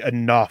be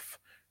enough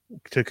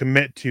to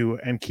commit to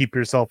and keep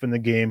yourself in the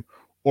game,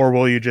 or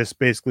will you just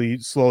basically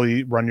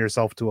slowly run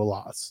yourself to a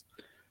loss?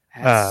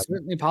 That's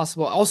certainly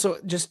possible. Also,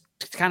 just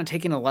kind of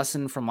taking a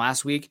lesson from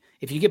last week,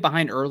 if you get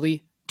behind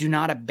early, do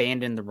not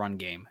abandon the run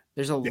game.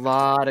 There's a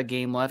lot of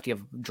game left. You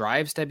have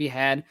drives to be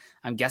had.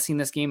 I'm guessing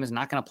this game is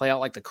not going to play out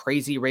like the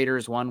crazy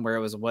Raiders one where it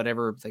was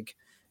whatever, like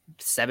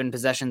 7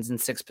 possessions and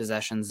 6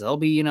 possessions. They'll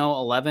be,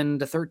 11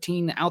 to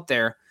 13 out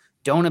there.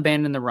 Don't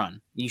abandon the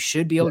run. You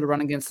should be able to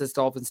run against this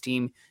Dolphins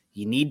team.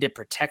 You need to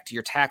protect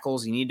your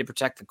tackles. You need to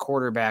protect the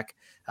quarterback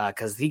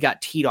because he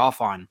got teed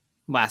off on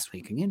last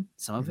week. Again,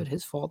 some of it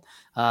his fault.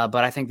 But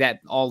I think that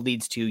all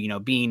leads to,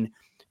 being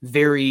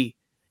very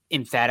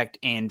emphatic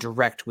and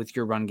direct with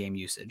your run game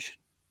usage.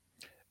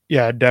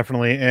 Yeah,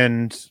 definitely.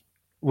 And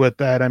with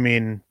that, I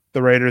mean,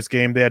 the Raiders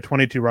game, they had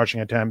 22 rushing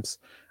attempts,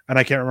 and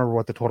I can't remember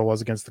what the total was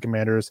against the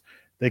Commanders.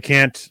 They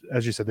can't,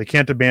 as you said, they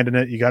can't abandon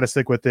it. You got to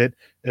stick with it,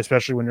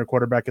 especially when your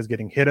quarterback is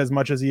getting hit as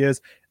much as he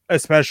is,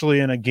 especially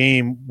in a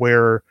game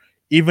where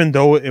even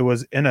though it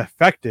was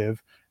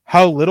ineffective,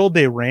 how little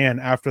they ran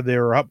after they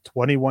were up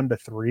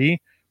 21-3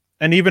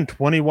 and even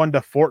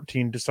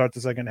 21-14 to start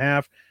the second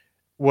half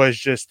was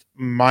just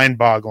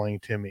mind-boggling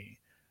to me.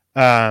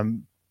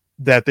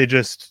 That they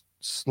just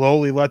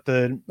slowly let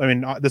this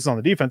is on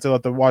the defense, they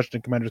let the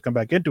Washington Commanders come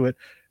back into it,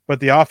 but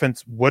the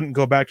offense wouldn't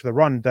go back to the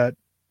run. That,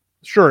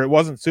 sure, it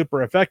wasn't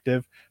super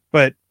effective,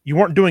 but you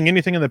weren't doing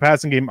anything in the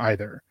passing game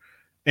either.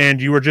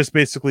 And you were just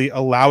basically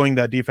allowing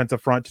that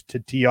defensive front to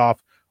tee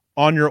off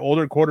on your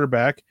older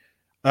quarterback,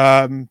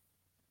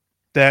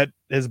 that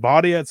his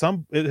body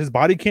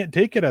can't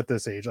take it at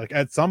this age. Like,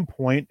 at some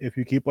point, if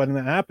you keep letting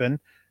that happen,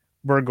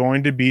 we're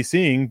going to be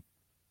seeing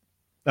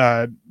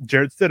Jarrett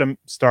Stidham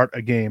start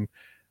a game,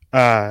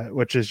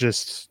 which is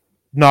just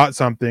not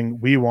something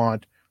we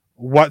want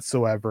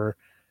whatsoever.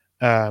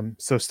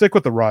 So stick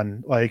with the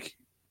run. Like,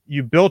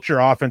 you built your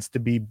offense to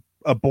be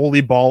a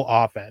bully ball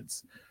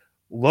offense.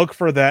 Look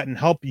for that and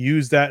help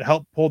use that,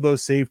 help pull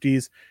those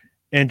safeties,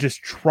 and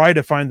just try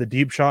to find the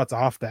deep shots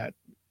off that.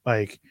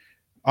 Like,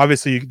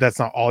 obviously that's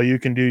not all you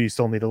can do. You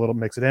still need a little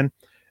mix it in.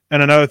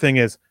 And another thing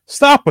is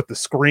stop with the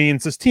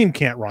screens. This team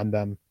can't run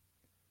them.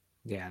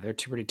 Yeah, they're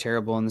pretty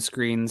terrible in the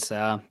screens.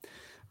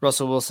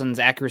 Russell Wilson's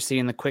accuracy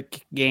in the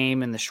quick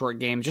game and the short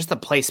game, just the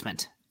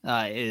placement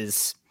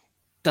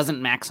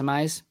doesn't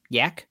maximize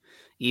yak,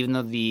 even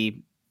though the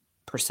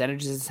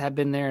percentages have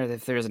been there.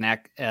 If there's an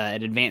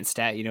advanced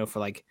stat, for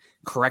like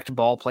correct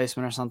ball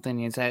placement or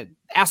something, it's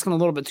asking a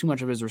little bit too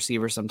much of his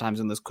receiver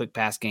sometimes in those quick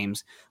pass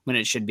games when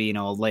it should be, a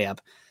layup.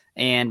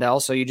 And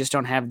also you just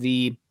don't have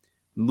the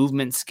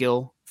movement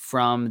skill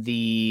from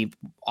the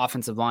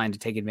offensive line to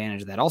take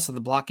advantage of that. Also,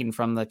 the blocking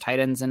from the tight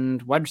ends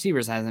and wide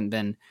receivers hasn't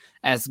been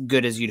as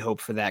good as you'd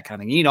hope for that kind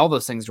of thing. You need all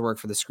those things to work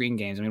for the screen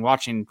games. I mean,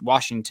 watching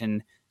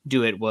Washington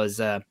do it was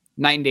a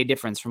night and day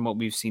difference from what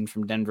we've seen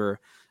from Denver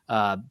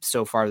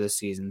so far this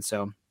season.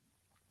 So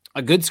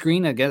a good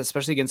screen,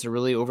 especially against a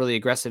really overly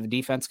aggressive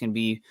defense, can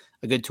be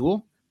a good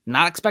tool.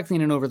 Not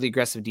expecting an overly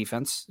aggressive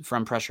defense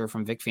from pressure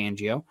from Vic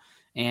Fangio,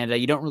 and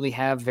you don't really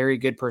have very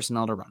good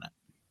personnel to run it.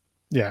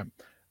 Yeah.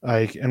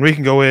 And we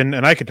can go in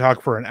and I could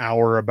talk for an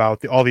hour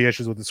about all the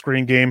issues with the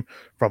screen game,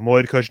 from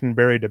Lloyd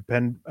Cushenberry to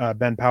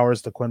Ben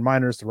Powers to Quinn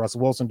Miners to Russell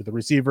Wilson to the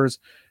receivers.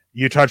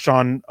 You touched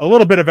on a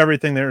little bit of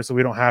everything there, so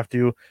we don't have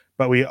to,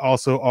 but we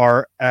also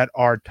are at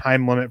our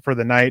time limit for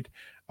the night.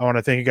 I want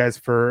to thank you guys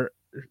for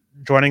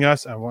joining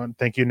us. I want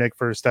to thank you, Nick,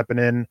 for stepping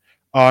in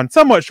on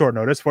somewhat short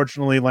notice.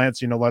 Fortunately,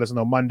 Lance, let us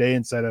know Monday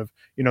instead of,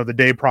 the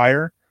day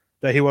prior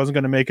that he wasn't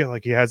going to make it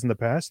like he has in the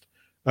past.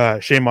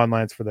 Shame on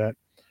Lance for that.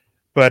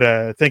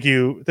 But thank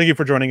you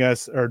for joining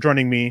us, or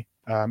joining me.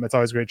 It's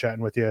always great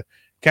chatting with you.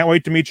 Can't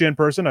wait to meet you in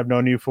person. I've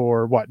known you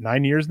for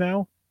 9 years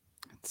now.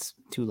 It's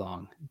too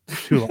long.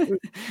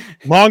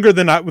 Longer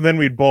than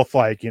we'd both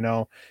like,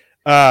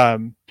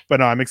 But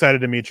no, I'm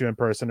excited to meet you in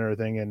person and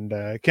everything,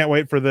 and can't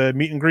wait for the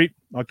meet and greet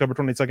October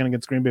 22nd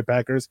against Green Bay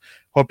Packers.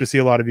 Hope to see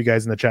a lot of you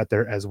guys in the chat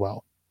there as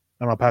well.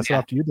 And I'll pass it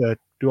off to you to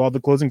do all the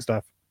closing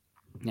stuff.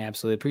 Yeah,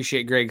 absolutely.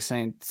 Appreciate Greg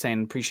saying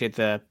appreciate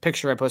the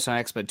picture I posted on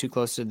X, but too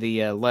close to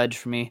the ledge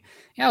for me.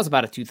 Yeah, it was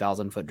about a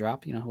 2,000-foot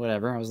drop,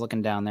 whatever. I was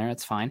looking down there.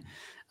 It's fine.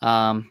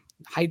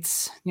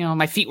 Heights,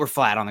 my feet were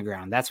flat on the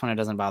ground. That's when it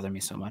doesn't bother me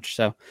so much.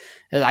 So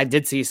I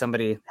did see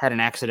somebody had an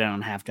accident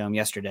on Half Dome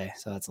yesterday.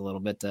 So that's a little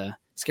bit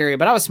scary,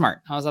 but I was smart.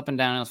 I was up and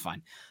down. It was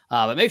fine.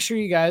 But make sure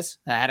you guys,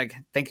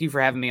 thank you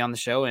for having me on the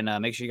show, and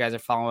make sure you guys are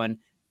following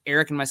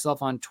Eric and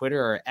myself on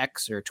Twitter, or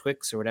X, or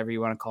Twix, or whatever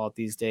you want to call it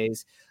these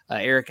days.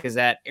 Eric is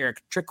at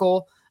Eric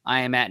Trickle.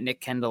 I am at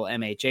Nick Kendall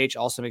MHH.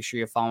 Also, make sure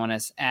you're following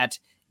us at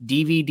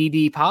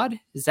DVDD Pod.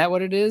 Is that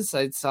what it is?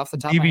 It's off the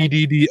top.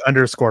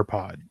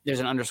 DVDD_pod. There's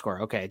an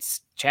underscore. Okay,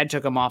 it's Chad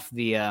took them off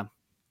the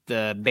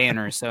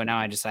banner, so now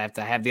I have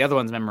to have the other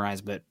ones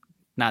memorized, but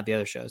not the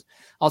other shows.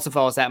 Also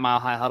follow us at Mile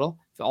High Huddle.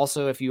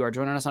 Also, if you are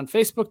joining us on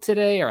Facebook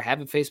today or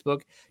have a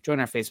Facebook, join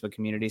our Facebook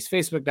communities,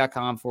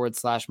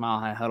 facebook.com/Mile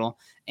High Huddle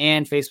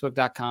and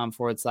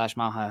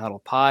facebook.com/Mile High Huddle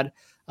Pod.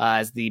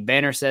 As the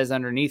banner says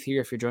underneath here,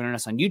 if you're joining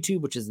us on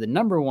YouTube, which is the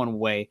 #1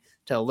 way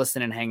to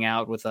listen and hang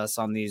out with us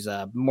on these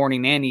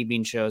morning and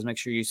evening shows, make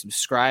sure you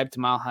subscribe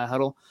to Mile High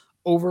Huddle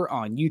over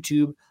on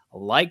YouTube.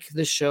 Like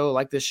this show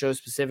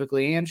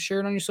specifically, and share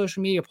it on your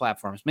social media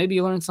platforms. Maybe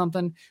you learned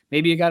something.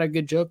 Maybe you got a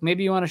good joke.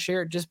 Maybe you want to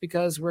share it just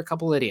because we're a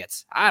couple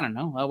idiots. I don't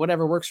know.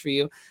 Whatever works for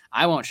you.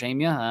 I won't shame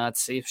you.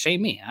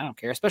 Shame me. I don't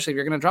care, especially if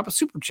you're going to drop a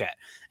super chat.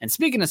 And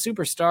speaking of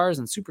superstars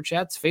and super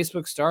chats,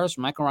 Facebook stars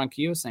from Michael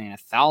Ronquillo saying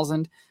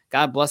 1,000.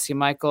 God bless you,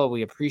 Michael.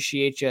 We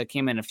appreciate you.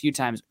 Came in a few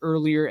times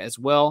earlier as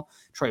well.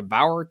 Troy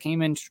Bauer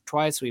came in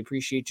twice. We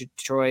appreciate you,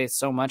 Troy,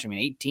 so much. I mean,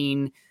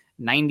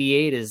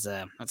 1898 is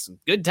that's a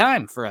good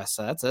time for us.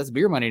 That's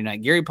beer money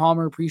tonight. Gary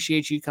Palmer,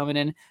 appreciate you coming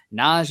in.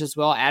 Naj as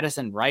well.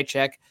 Addison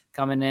Rychek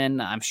coming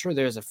in. I'm sure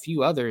there's a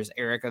few others,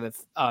 Eric,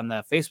 on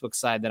the Facebook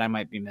side that I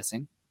might be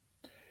missing.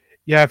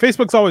 Yeah,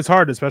 Facebook's always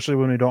hard, especially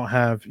when we don't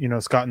have,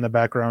 Scott in the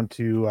background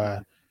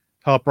to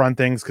help run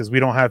things, because we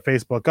don't have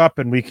Facebook up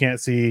and we can't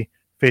see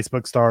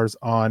Facebook stars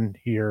on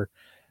here.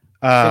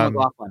 Phil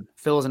McLaughlin.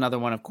 Phil is another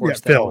one, of course,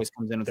 that always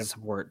comes in with the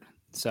support.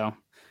 So,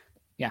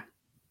 yeah.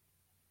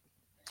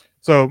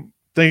 So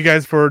thank you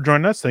guys for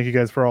joining us. Thank you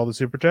guys for all the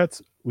super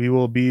chats. We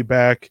will be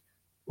back.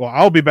 Well,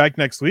 I'll be back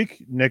next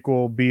week. Nick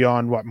will be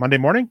on Monday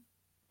morning?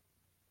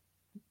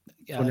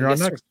 When you're on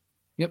next? Sir.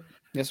 Yep.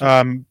 Yes,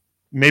 sir.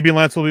 Maybe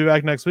Lance will be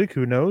back next week.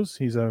 Who knows?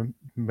 He's a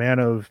man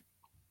of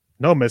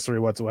no mystery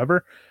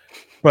whatsoever.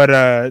 But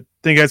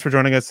thank you guys for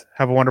joining us.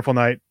 Have a wonderful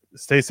night.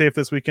 Stay safe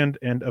this weekend.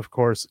 And of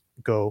course,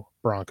 go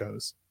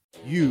Broncos.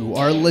 You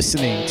are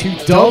listening to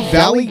Dove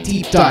Valley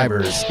Deep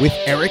Divers with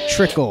Eric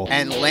Trickle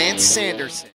and Lance Sanderson.